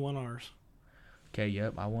 I know you won ours. Okay,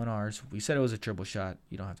 yep, I won ours. We said it was a triple shot.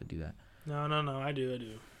 You don't have to do that. No. I do.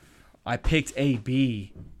 I picked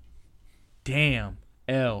AB. Damn,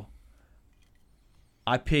 L.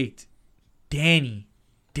 I picked Danny.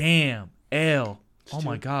 Damn, L. It's Oh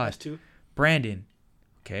my two. God. That's 2. Brandon.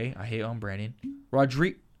 Okay, I hit on Brandon.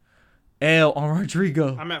 L on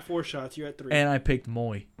Rodrigo. I'm at 4 shots. You're at 3. And I picked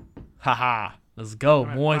Moy. Haha. Let's go, I'm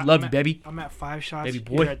at Moy. fi- Love I'm you, at- baby. I'm at 5 shots. Baby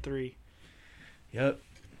You're boy. at 3. Yep.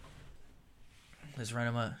 Let's run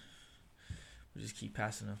him up. We'll just keep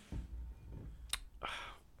passing him.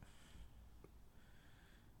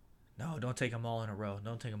 No, don't take them all in a row.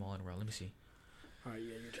 Don't take them all in a row. Let me see. All right,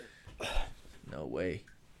 yeah, your turn. No way.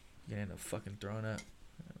 You're gonna end up fucking throwing up.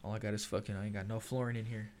 All I got is fucking, I ain't got no flooring in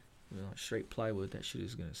here. Straight plywood. That shit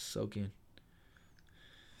is gonna soak in.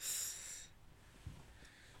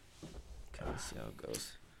 Okay, let's see how it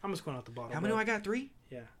goes. I'm just going out the bottle. How many do I got? 3?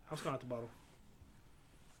 Yeah, I was going out the bottle.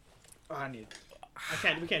 Oh, I need.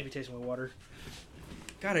 We can't be tasting with water.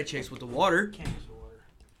 Gotta chase with the water. Can't taste with water.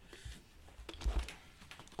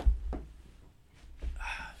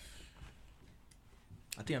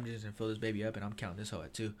 I think I'm just gonna fill this baby up and I'm counting this hoe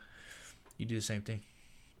at 2. You do the same thing.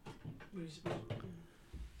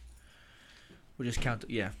 We'll just count.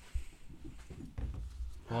 Yeah.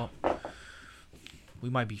 Well, we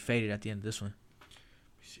might be faded at the end of this one.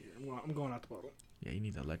 I'm going out the bottle. Yeah, you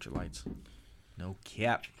need the electrolytes. No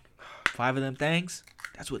cap. 5 of them things.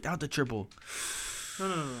 That's without the triple.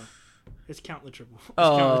 No. It's counting the triple.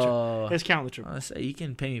 It's counting the triple. I say you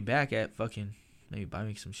can pay me back at fucking maybe buy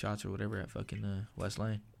me some shots or whatever at fucking West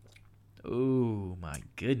Lane. Oh my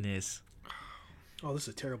goodness. Oh, this is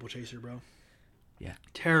a terrible chaser, bro. Yeah.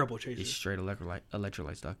 Terrible chaser. It's straight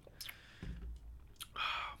electrolyte stock.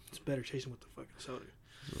 It's better chasing with the fucking soda.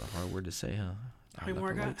 This is a hard word to say, huh? How many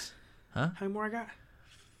more I got? Electrolytes. Huh? How many more I got?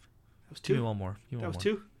 That was 2. Give me one more. Give me That one was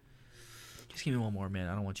more. 2. Just give me one more, man.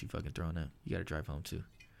 I don't want you fucking throwing up. You gotta drive home too.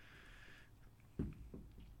 Look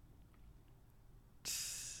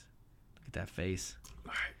at that face.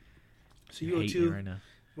 All right. So You're you owe hating 2. right now.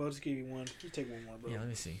 Well, I'll just give you 1. You take 1 more, bro. Yeah, let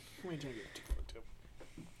me see. We ain't trying to get too fucked up.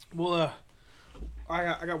 Well,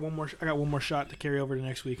 I got one more. I got one more shot to carry over to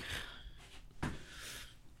next week.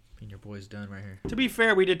 And your boy's done right here. To be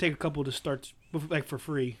fair, we did take a couple to start, like for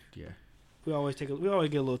free. Yeah. We always get a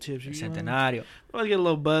little tips. You know? Centenario. We always get a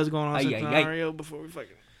little buzz going on Ay, ay, ay. Centenario before we fucking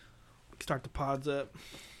start the pods up.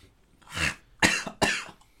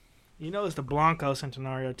 You know it's the Blanco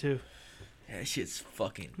Centenario too. That shit's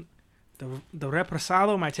fucking. The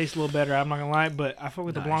Reposado might taste a little better. I'm not gonna lie, but I fuck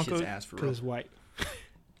with the Nah, Blanco shit's ass for because real. it's white.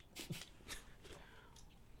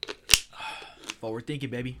 Forward thinking,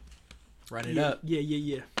 baby. Run it yeah, up.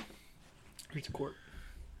 Yeah. Here's the court.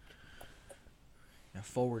 Now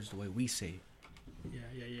forward's the way we say it.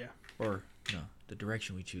 Yeah. Or, no, the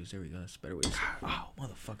direction we choose. There we go. That's a better way to say it. Oh,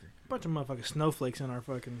 motherfucker. Bunch of motherfucking snowflakes in our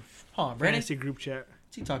fucking Hold on, Brandon. fantasy group chat.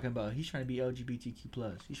 What's he talking about? He's trying to be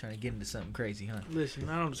LGBTQ+. He's trying to get into something crazy, huh? Listen,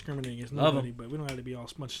 I don't discriminate against Love 'em. nobody, but we don't have to be all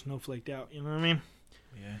much snowflaked out. You know what I mean?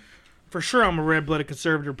 Yeah. For sure, I'm a red-blooded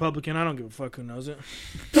conservative Republican. I don't give a fuck who knows it.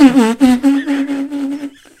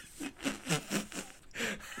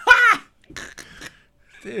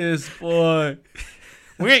 This boy.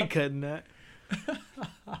 We ain't cutting that.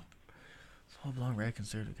 Full blown red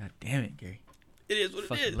conservative. God damn it, Gary. It is what it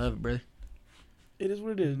Fucking is. love it, brother. It is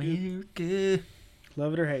what it is, dude. America.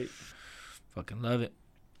 Love it or hate. Fucking love it.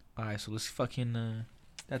 Alright, so let's fucking,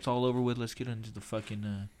 that's all over with. Let's get into the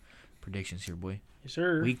fucking, predictions here, boy. Yes,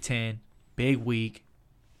 sir. Week 10. Big week.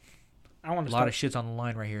 I want A to lot start. of shit's on the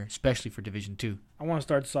line right here, especially for Division 2. I want to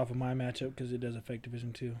start this off with my matchup because it does affect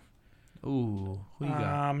Division 2. Ooh, who you got?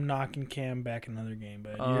 I'm knocking Cam back another game,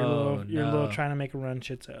 but Oh, you're a little no. trying to make a run.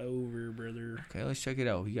 Shit's over, brother. Okay, let's check it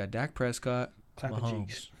out. We got Dak Prescott, Clap the Mahomes.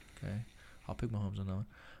 cheeks. Okay, I'll pick Mahomes on that one.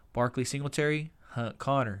 Barkley, Singletary, Hunt,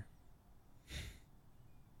 Connor.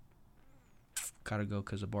 Gotta go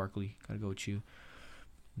because of Barkley. Gotta go with you.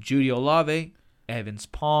 Judy Olave, Evans,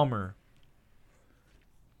 Palmer.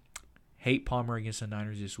 Hate Palmer against the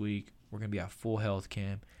Niners this week. We're gonna be at full health,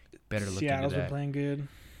 Cam. Better look Seattle's into been that. playing good.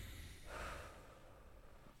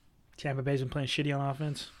 Tampa Bay's been playing shitty on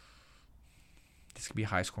offense. This could be a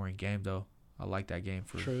high scoring game though. I like that game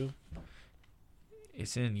for. True.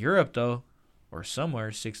 It's in Europe though, or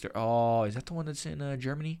somewhere. 6. Oh, is that the one that's in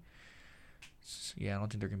Germany? Yeah, I don't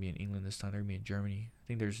think they're gonna be in England this time. They're gonna be in Germany. I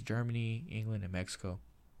think there's Germany, England, and Mexico.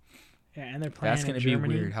 Yeah, and they're playing. That's gonna in be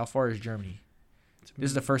Germany. weird. How far is Germany? This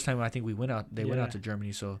is the first time I think we went out. They went Yeah. out to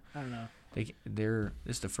Germany, so I don't know. this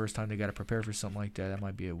is the first time they got to prepare for something like that. That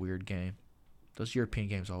might be a weird game. Those European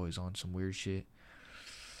games always on some weird shit.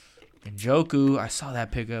 And Njoku, I saw that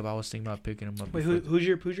pickup. I was thinking about picking him up. Wait, who's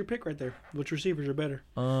your pick right there? Which receivers are better?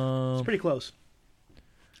 It's pretty close.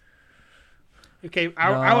 Okay,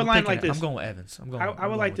 I would line like this. I'm going with Evans. I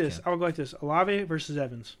would like this. I would go like this: Olave versus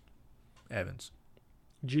Evans, Evans.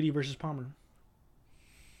 Judy versus Palmer.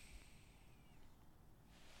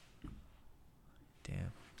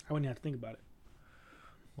 Damn. I wouldn't have to think about it.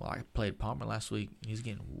 Well, I played Palmer last week. He's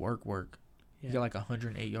getting work. Yeah. He got like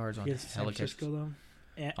 108 yards on Against San helicopters. Francisco though.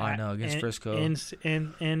 I know, against Frisco.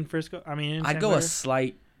 In Frisco. I mean, I'd go a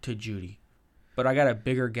slight to Judy, but I got a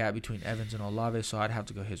bigger gap between Evans and Olave, so I'd have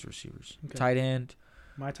to go his receivers. Okay. Tight end.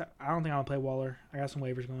 I don't think I'll play Waller. I got some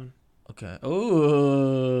waivers going. Okay.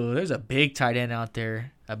 Oh, there's a big tight end out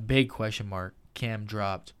there. A big question mark. Cam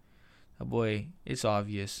dropped. Oh boy, it's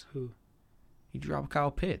obvious. Who? He dropped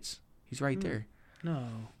Kyle Pitts. He's right there. No.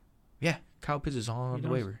 Yeah, Kyle Pitts is on the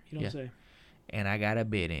waiver. You don't Yeah. say. And I got a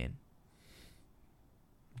bid in.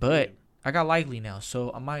 But I got Likely now,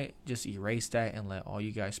 so I might just erase that and let all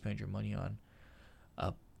you guys spend your money on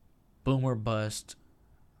a boomer bust.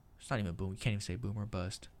 It's not even boom. You can't even say boomer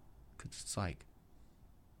bust because it's like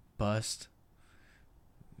bust,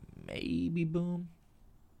 maybe boom.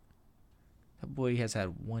 That boy has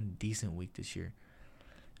had one decent week this year,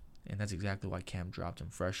 and that's exactly why Cam dropped him,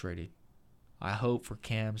 frustrated. I hope for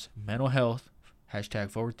Cam's mental health,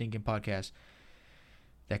 #ForwardThinkingPodcast,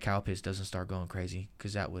 that Kyle Pitts doesn't start going crazy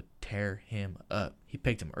because that would tear him up. He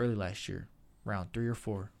picked him early last year, round 3 or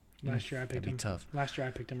 4. Last year I picked him. That'd be tough. Last year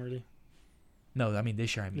I picked him early. No, I mean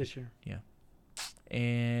this year. This year.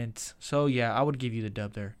 And so, yeah, I would give you the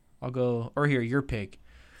dub there. I'll go, or here, your pick.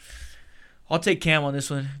 I'll take Cam on this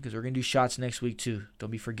one because we're going to do shots next week too.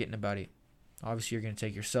 Don't be forgetting about it. Obviously, you're going to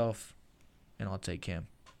take yourself, and I'll take Cam.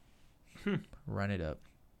 Run it up.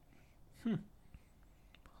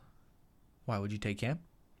 Why would you take Cam?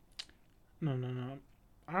 No.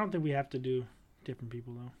 I don't think we have to do different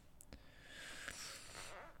people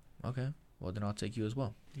though. Okay. Well, then I'll take you as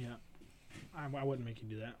well. Yeah. I wouldn't make you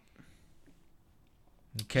do that.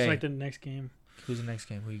 Okay. Just like the next game, Who's the next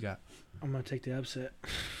game? Who you got? I'm gonna take the upset.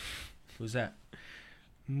 Who's that?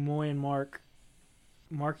 Moy and Mark.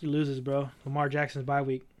 Marky loses, bro. Lamar Jackson's bye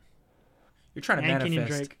week. You're trying to And Kenyon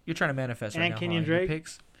manifest. Drake. You're trying to manifest right And now. Kenyon huh? Your Drake.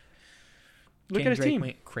 picks. Look Kenyon at his Drake team.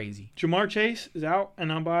 went crazy. Jamar Chase is out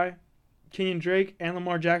and on bye. Kenyon Drake and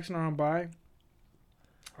Lamar Jackson are on bye.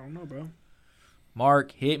 I don't know, bro.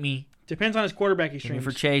 Mark, hit me. Depends on his quarterback he Hit me streams.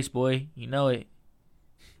 for Chase, boy. You know it.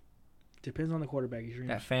 Depends on the quarterback he streams.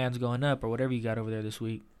 That fan's going up or whatever you got over there this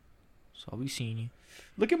week. So I'll be seeing you.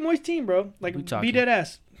 Look at Moy's team, bro. Like, We be talking. dead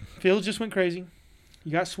ass. Fields just went crazy.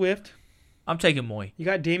 You got Swift. I'm taking Moy. You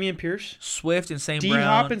got Damian Pierce. Swift and St. D Brown.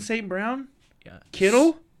 Hop and St. Brown. Yeah.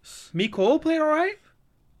 Kittle. Cole played all right.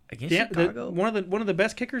 Against Chicago. One of the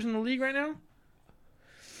best kickers in the league right now.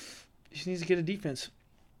 He just needs to get a defense.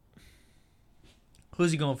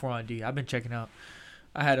 Who's he going for on D? I've been checking out.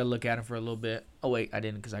 I had to look at him for a little bit. Oh, wait, I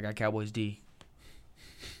didn't because I got Cowboys D.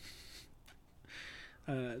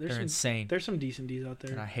 They're insane. There's some decent Ds out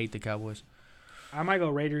And I there. hate the Cowboys. I might go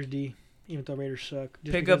Raiders D, even though Raiders suck.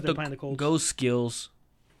 Just Pick because up they're playing the Colts. go skills.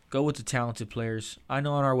 Go with the talented players. I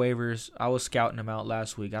know on our waivers, I was scouting them out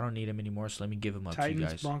last week. I don't need them anymore, so let me give them up to you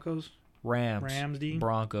Titans, guys. Broncos, Rams D.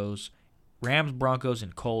 Broncos. Rams, Broncos,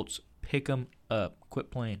 and Colts. Pick them up.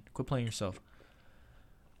 Quit playing. Quit playing yourself.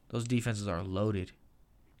 Those defenses are loaded.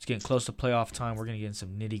 It's getting close to playoff time. We're going to get in some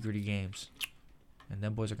nitty-gritty games. And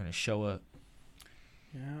them boys are going to show up.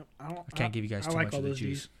 Yeah, I can't give you guys too like much all of the those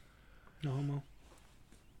juice. Ds. No homo.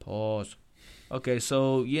 Pause. Okay,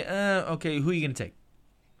 so, yeah, okay, who are you going to take?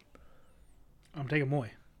 I'm taking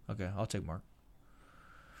Moy. Okay, I'll take Mark.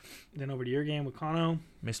 Then over to your game with Kano.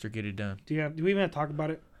 Mr. Get It Done. Do we even have to talk about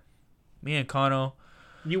it? Me and Kano.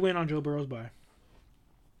 You win on Joe Burrow's bye.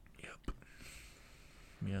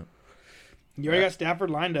 Yep. You already got Stafford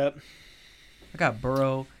lined up. I got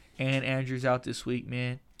Burrow and Andrews out this week,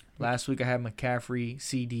 man. Last week I had McCaffrey,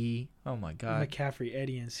 CD. Oh, my God. McCaffrey,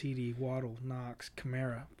 Eddie, and CD, Waddle, Knox,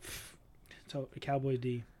 Kamara. So Cowboys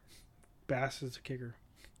D. Bass is a kicker.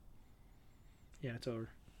 Yeah, it's over.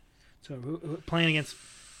 So playing against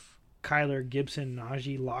Kyler, Gibson,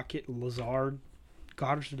 Najee, Lockett, Lazard,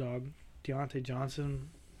 Goddard's the dog, Deontay Johnson,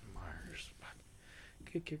 Myers.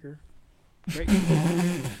 Good kicker. Great.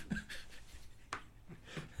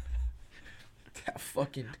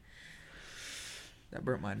 That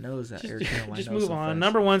burnt my nose. That irritated my Just nose move so on. fast.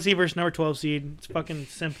 Number 1 seed versus number 12 seed. It's fucking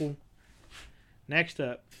simple. Next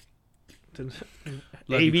up, Love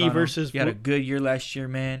you, AB Kano. versus. You had a good year last year,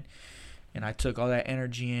 man. And I took all that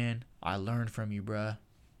energy in. I learned from you, bruh.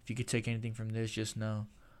 If you could take anything from this, just know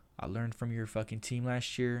I learned from your fucking team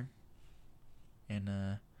last year. And,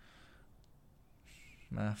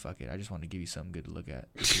 fuck it. I just wanted to give you something good to look at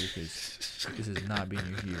this year because this has not been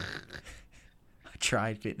your year. I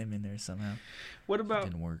tried fitting him in there somehow. What It about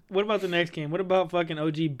didn't work. what about the next game? What about fucking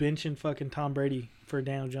OG benching fucking Tom Brady for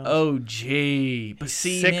Daniel Jones? Oh, gee. But He's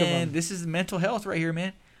see, sick of man, him. this is mental health right here,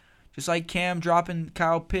 man. Just like Cam dropping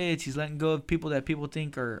Kyle Pitts, he's letting go of people that people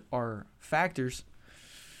think are factors.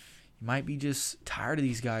 He might be just tired of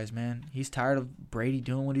these guys, man. He's tired of Brady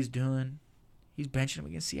doing what he's doing. He's benching him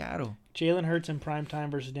against Seattle. Jalen Hurts in prime time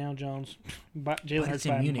versus Daniel Jones. Jalen But Hurts it's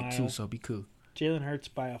by in a Munich, mile. too, so be cool. Jalen Hurts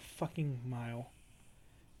by a fucking mile.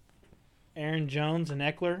 Aaron Jones and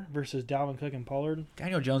Eckler versus Dalvin Cook and Pollard.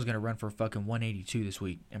 Daniel Jones is going to run for fucking 182 this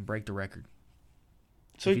week and break the record.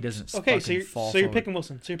 So If he doesn't okay, so fucking you're fall you're forward. picking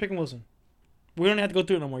Wilson. So you're picking Wilson. We don't have to go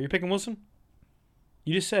through it no more. You're picking Wilson.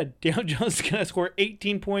 You just said Daniel Jones is gonna score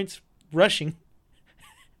 18 points rushing.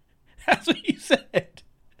 That's what you said.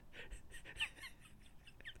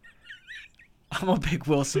 I'm going to pick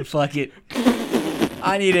Wilson. Fuck it.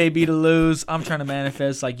 I need AB to lose. I'm trying to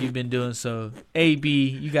manifest like you've been doing. So, AB,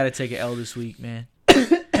 you got to take an L this week, man.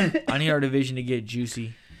 I need our division to get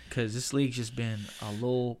juicy because this league's just been a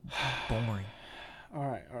little boring. All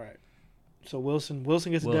right. So Wilson gets a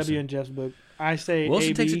Wilson. W in Jeff's book. I say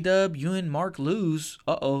Wilson AB. takes a dub. You and Mark lose.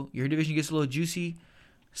 Uh-oh. Your division gets a little juicy.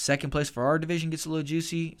 Second place for our division gets a little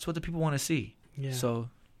juicy. It's what the people want to see. Yeah. So,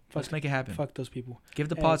 let's make it happen. Fuck those people. Give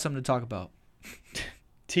the Hey. pod something to talk about.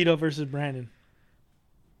 Tito versus Brandon.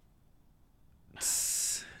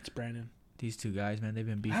 It's Brandon. These two guys, man, they've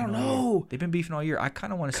been beefing I don't all year. know. They've been beefing all year. I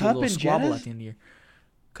kind of want to see Cup a little and squabble Jettas? at the end of the year.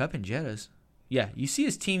 Cup and Jettas. Yeah, you see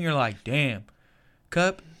his team, you're like, damn.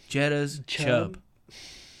 Cup, Jettas, Chubb.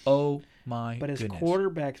 Oh, my But his goodness.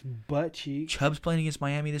 quarterback's butt cheek. Chubb's playing against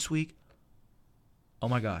Miami this week. Oh,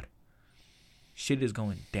 my God. Shit is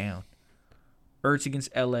going down. Ertz against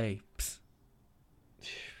L.A. Psst.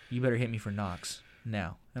 You better hit me for Knox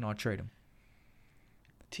now, and I'll trade him.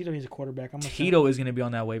 Tito needs a quarterback. Tito is going to be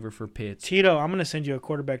on that waiver for Pitts. Tito, I'm gonna send you a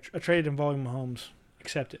quarterback. A trade involving Mahomes.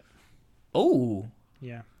 Accept it. Oh,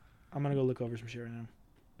 Yeah, I'm gonna go look over some shit right now.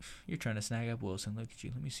 you're trying to snag up Wilson. Look at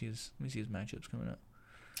you. Let me see his matchups coming up.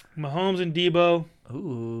 Mahomes and Debo.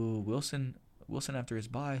 Ooh, Wilson Wilson after his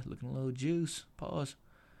bye, looking a little juice. Pause.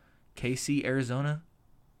 KC, Arizona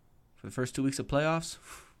for the first 2 weeks of playoffs.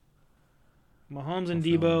 Mahomes and I'm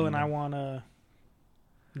feeling Debo, you, and I man. want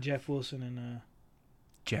Jeff Wilson and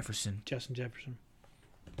Jefferson. Justin Jefferson.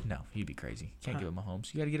 No, you'd be crazy. Can't give it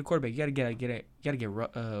Mahomes. You got to get a quarterback. You got to get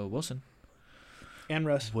Wilson. And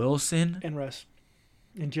Russ. Wilson. And Russ.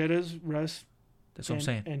 And Jetta's Russ. That's what I'm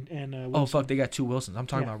saying. And Wilson. Oh fuck, they got 2 Wilsons. I'm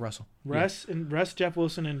talking Yeah. about Russell. Russ, Jeff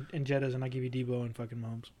Wilson, and Jetta's, and I give you Debo and fucking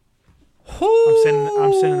Mahomes. Yeah.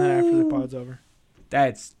 I'm sending that after the pod's over.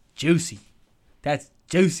 That's juicy. That's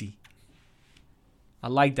juicy. I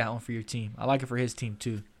like that one for your team. I like it for his team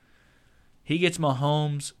too. He gets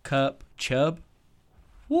Mahomes, Cup, Chubb.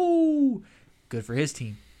 Woo! Good for his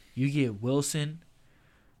team. You get Wilson,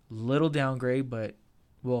 little downgrade, but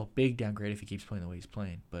big downgrade if he keeps playing the way he's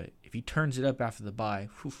playing. But if he turns it up after the bye,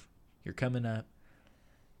 you're coming up.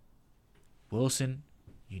 Wilson,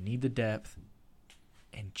 you need the depth,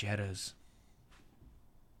 and Jetta's.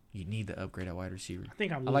 You need the upgrade at wide receiver.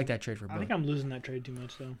 I like that trade for both. I think I'm losing that trade too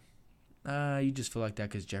much though. You just feel like that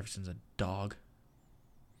because Jefferson's a dog.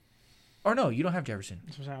 Or no, you don't have Jefferson.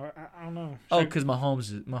 That's what I'm saying. I don't know. Oh, because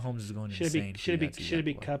Mahomes is going insane. Should it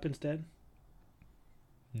be Cup instead?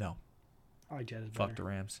 No, I like Jetta's better. fuck the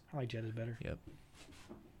Rams. I like Jetta's better. Yep.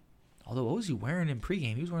 Although, what was he wearing in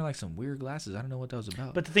pregame? He was wearing like some weird glasses. I don't know what that was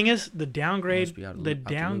about. But the thing is, the downgrade, Must be out of the out the loop.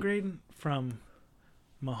 downgrade from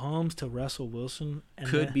Mahomes to Russell Wilson, and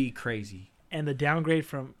Could be crazy. and the downgrade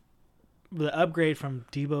from the upgrade from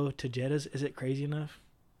Debo to Jetta's. Is it crazy enough?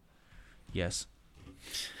 Yes.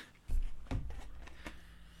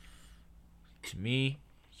 To me,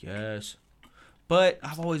 yes. But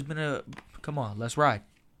I've always been come on, let's ride.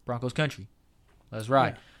 Broncos country. Let's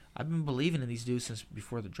ride. Yeah. I've been believing in these dudes since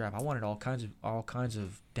before the draft. I wanted all kinds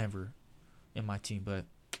of Denver in my team, but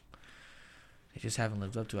they just haven't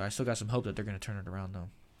lived up to it. I still got some hope that they're going to turn it around, though.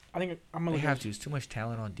 I think I'm They gonna have to. It's too much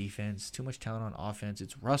talent on defense, too much talent on offense.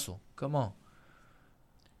 It's Russell. Come on.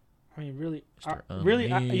 I mean, really,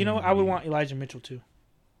 Mr. you know, I would Amazing. want Elijah Mitchell too.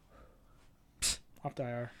 Off the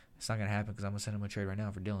IR. It's not going to happen because I'm going to send him a trade right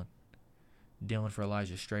now for Dylan. Dylan for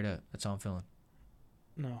Elijah, straight up. That's how I'm feeling.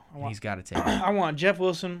 No, I And want he's got to take it. I want Jeff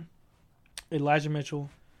Wilson, Elijah Mitchell,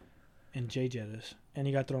 and Jay Jettis, and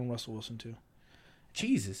you got to throw in Russell Wilson too.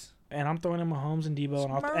 Jesus. And I'm throwing in Mahomes and Debo,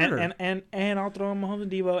 and I'll Murder. and I'll throw in Mahomes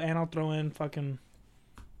and Debo, and I'll throw in fucking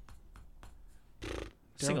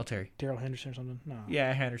Singletary. Darrell Henderson or something. No,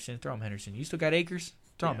 Yeah, Henderson. Throw him Henderson. You still got Akers?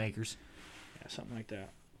 Throw him Yeah. Akers. Yeah, something like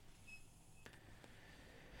that.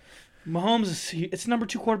 Mahomes it's number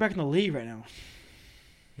 2 quarterback in the league right now.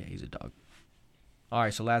 Yeah, he's a dog. All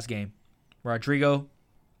right, so last game. Rodrigo,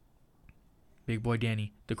 Big Boy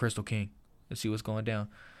Danny, the Crystal King. Let's see what's going down.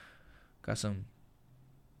 Got some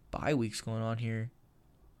bye weeks going on here.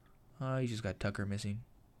 He just got Tucker missing.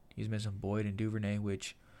 He's missing Boyd and Duvernay,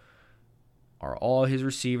 which are all his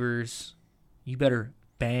receivers. You better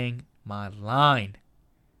bang my line.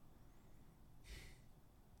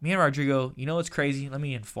 Me and Rodrigo, you know what's crazy? Let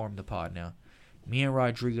me inform the pod now. Me and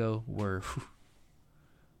Rodrigo were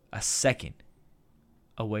a second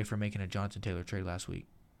away from making a Jonathan Taylor trade last week.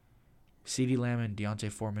 CeeDee Lamb and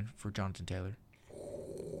Deontay Foreman for Jonathan Taylor.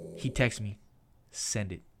 He texted me,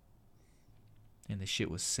 send it. And the shit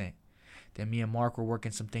was sent. Then me and Mark were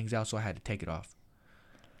working some things out, so I had to take it off.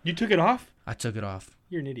 You took it off? I took it off.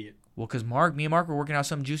 You're an idiot. Well, because me and Mark were working out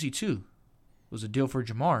something juicy too. It was a deal for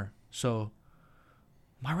Jamar. So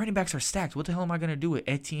my running backs are stacked. What the hell am I going to do with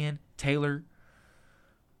Etienne, Taylor,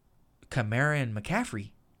 Kamara, and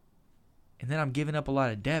McCaffrey? And then I'm giving up a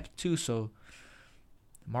lot of depth too. So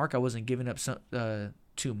Mark, I wasn't giving up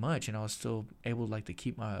too much, and I was still able to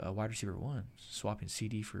keep my wide receiver 1, swapping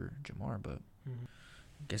CD for Jamar. But I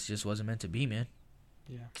guess it just wasn't meant to be, man.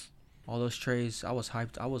 Yeah. All those trades, I was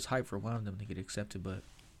hyped. I was hyped for one of them to get accepted, but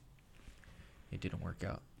it didn't work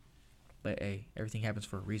out. But hey, everything happens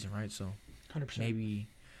for a reason, right? So 100%. maybe.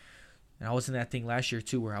 And I was in that thing last year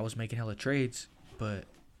too, where I was making hella trades, but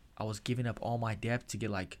I was giving up all my depth to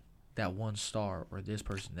get that 1 star or this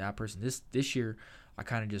person, that person. This year, I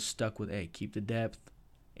kind of just stuck with keep the depth,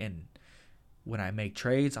 and when I make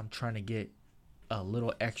trades, I'm trying to get a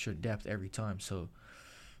little extra depth every time. So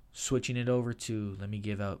switching it over to let me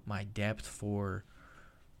give out my depth for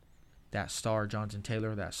that star Jonathan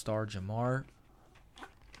Taylor, that star Jamar.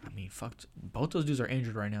 I mean, both those dudes are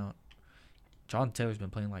injured right now. Jonathan Taylor's been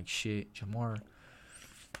playing like shit. Jamar,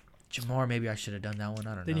 maybe I should have done that one.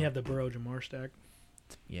 I don't know. Then you have the Burrow Jamar stack.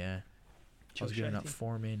 Yeah. I was giving up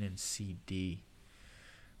Foreman and CD,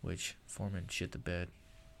 which Foreman shit the bed.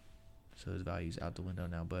 So his value's out the window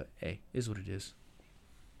now. But, hey, is what it is.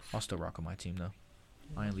 I'll still rock on my team, though.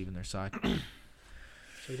 I ain't leaving their side.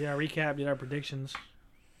 So yeah, recap. Did our predictions.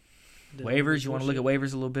 Did Waivers. You want to look at bullshit.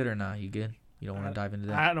 waivers a little bit or not? You good? You don't want to dive into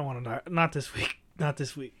that? I don't want to. Not this week. Not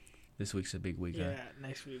this week. This week's a big week. Yeah, Huh?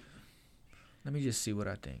 next week. Let me just see what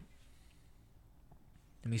I think.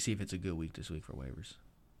 Let me see if it's a good week this week for waivers.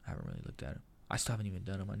 I haven't really looked at it. I still haven't even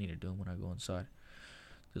done them. I need to do them when I go inside.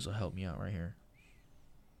 This will help me out right here.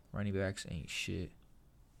 Running backs ain't shit.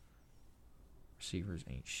 Receivers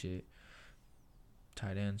ain't shit.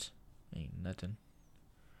 Tight ends ain't nothing.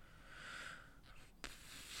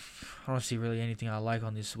 I don't see really anything I like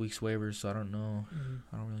on this week's waivers, so I don't know.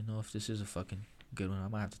 I don't really know if this is a fucking good one. I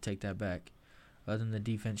might have to take that back. Other than the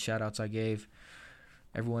defense shout-outs I gave,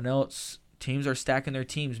 everyone else, teams are stacking their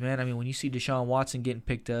teams, man. I mean, when you see Deshaun Watson getting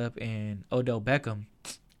picked up and Odell Beckham,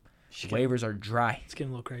 waivers are dry. It's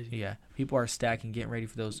getting a little crazy. Yeah, people are stacking, getting ready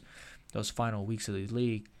for those final weeks of the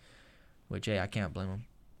league, which, hey, I can't blame them.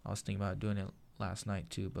 I was thinking about doing it last night,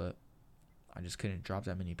 too, but I just couldn't drop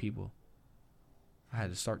that many people. I had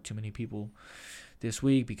to start too many people this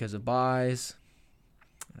week because of buys.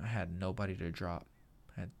 I had nobody to drop.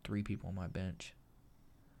 I had 3 people on my bench.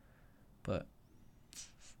 But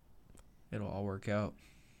it'll all work out.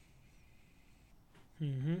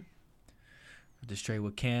 This trade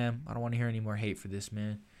with Cam, I don't want to hear any more hate for this,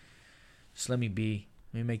 man. Just let me be.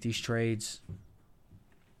 Let me make these trades.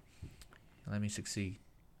 Let me succeed.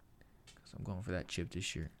 Because I'm going for that chip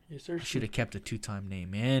this year. Yes, sir. I should have kept a 2-time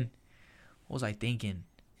name, man. What was I thinking?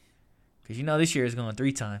 Because you know this year is going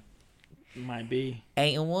 3-time. Might be.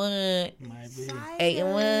 8-1. Might be.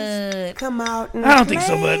 8-1. Come out and I don't think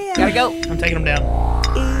so, play. but Gotta go. I'm taking them down.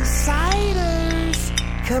 Eastsiders,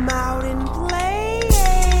 come out and play.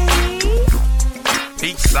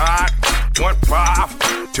 East side, 1,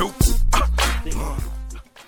 5, 2.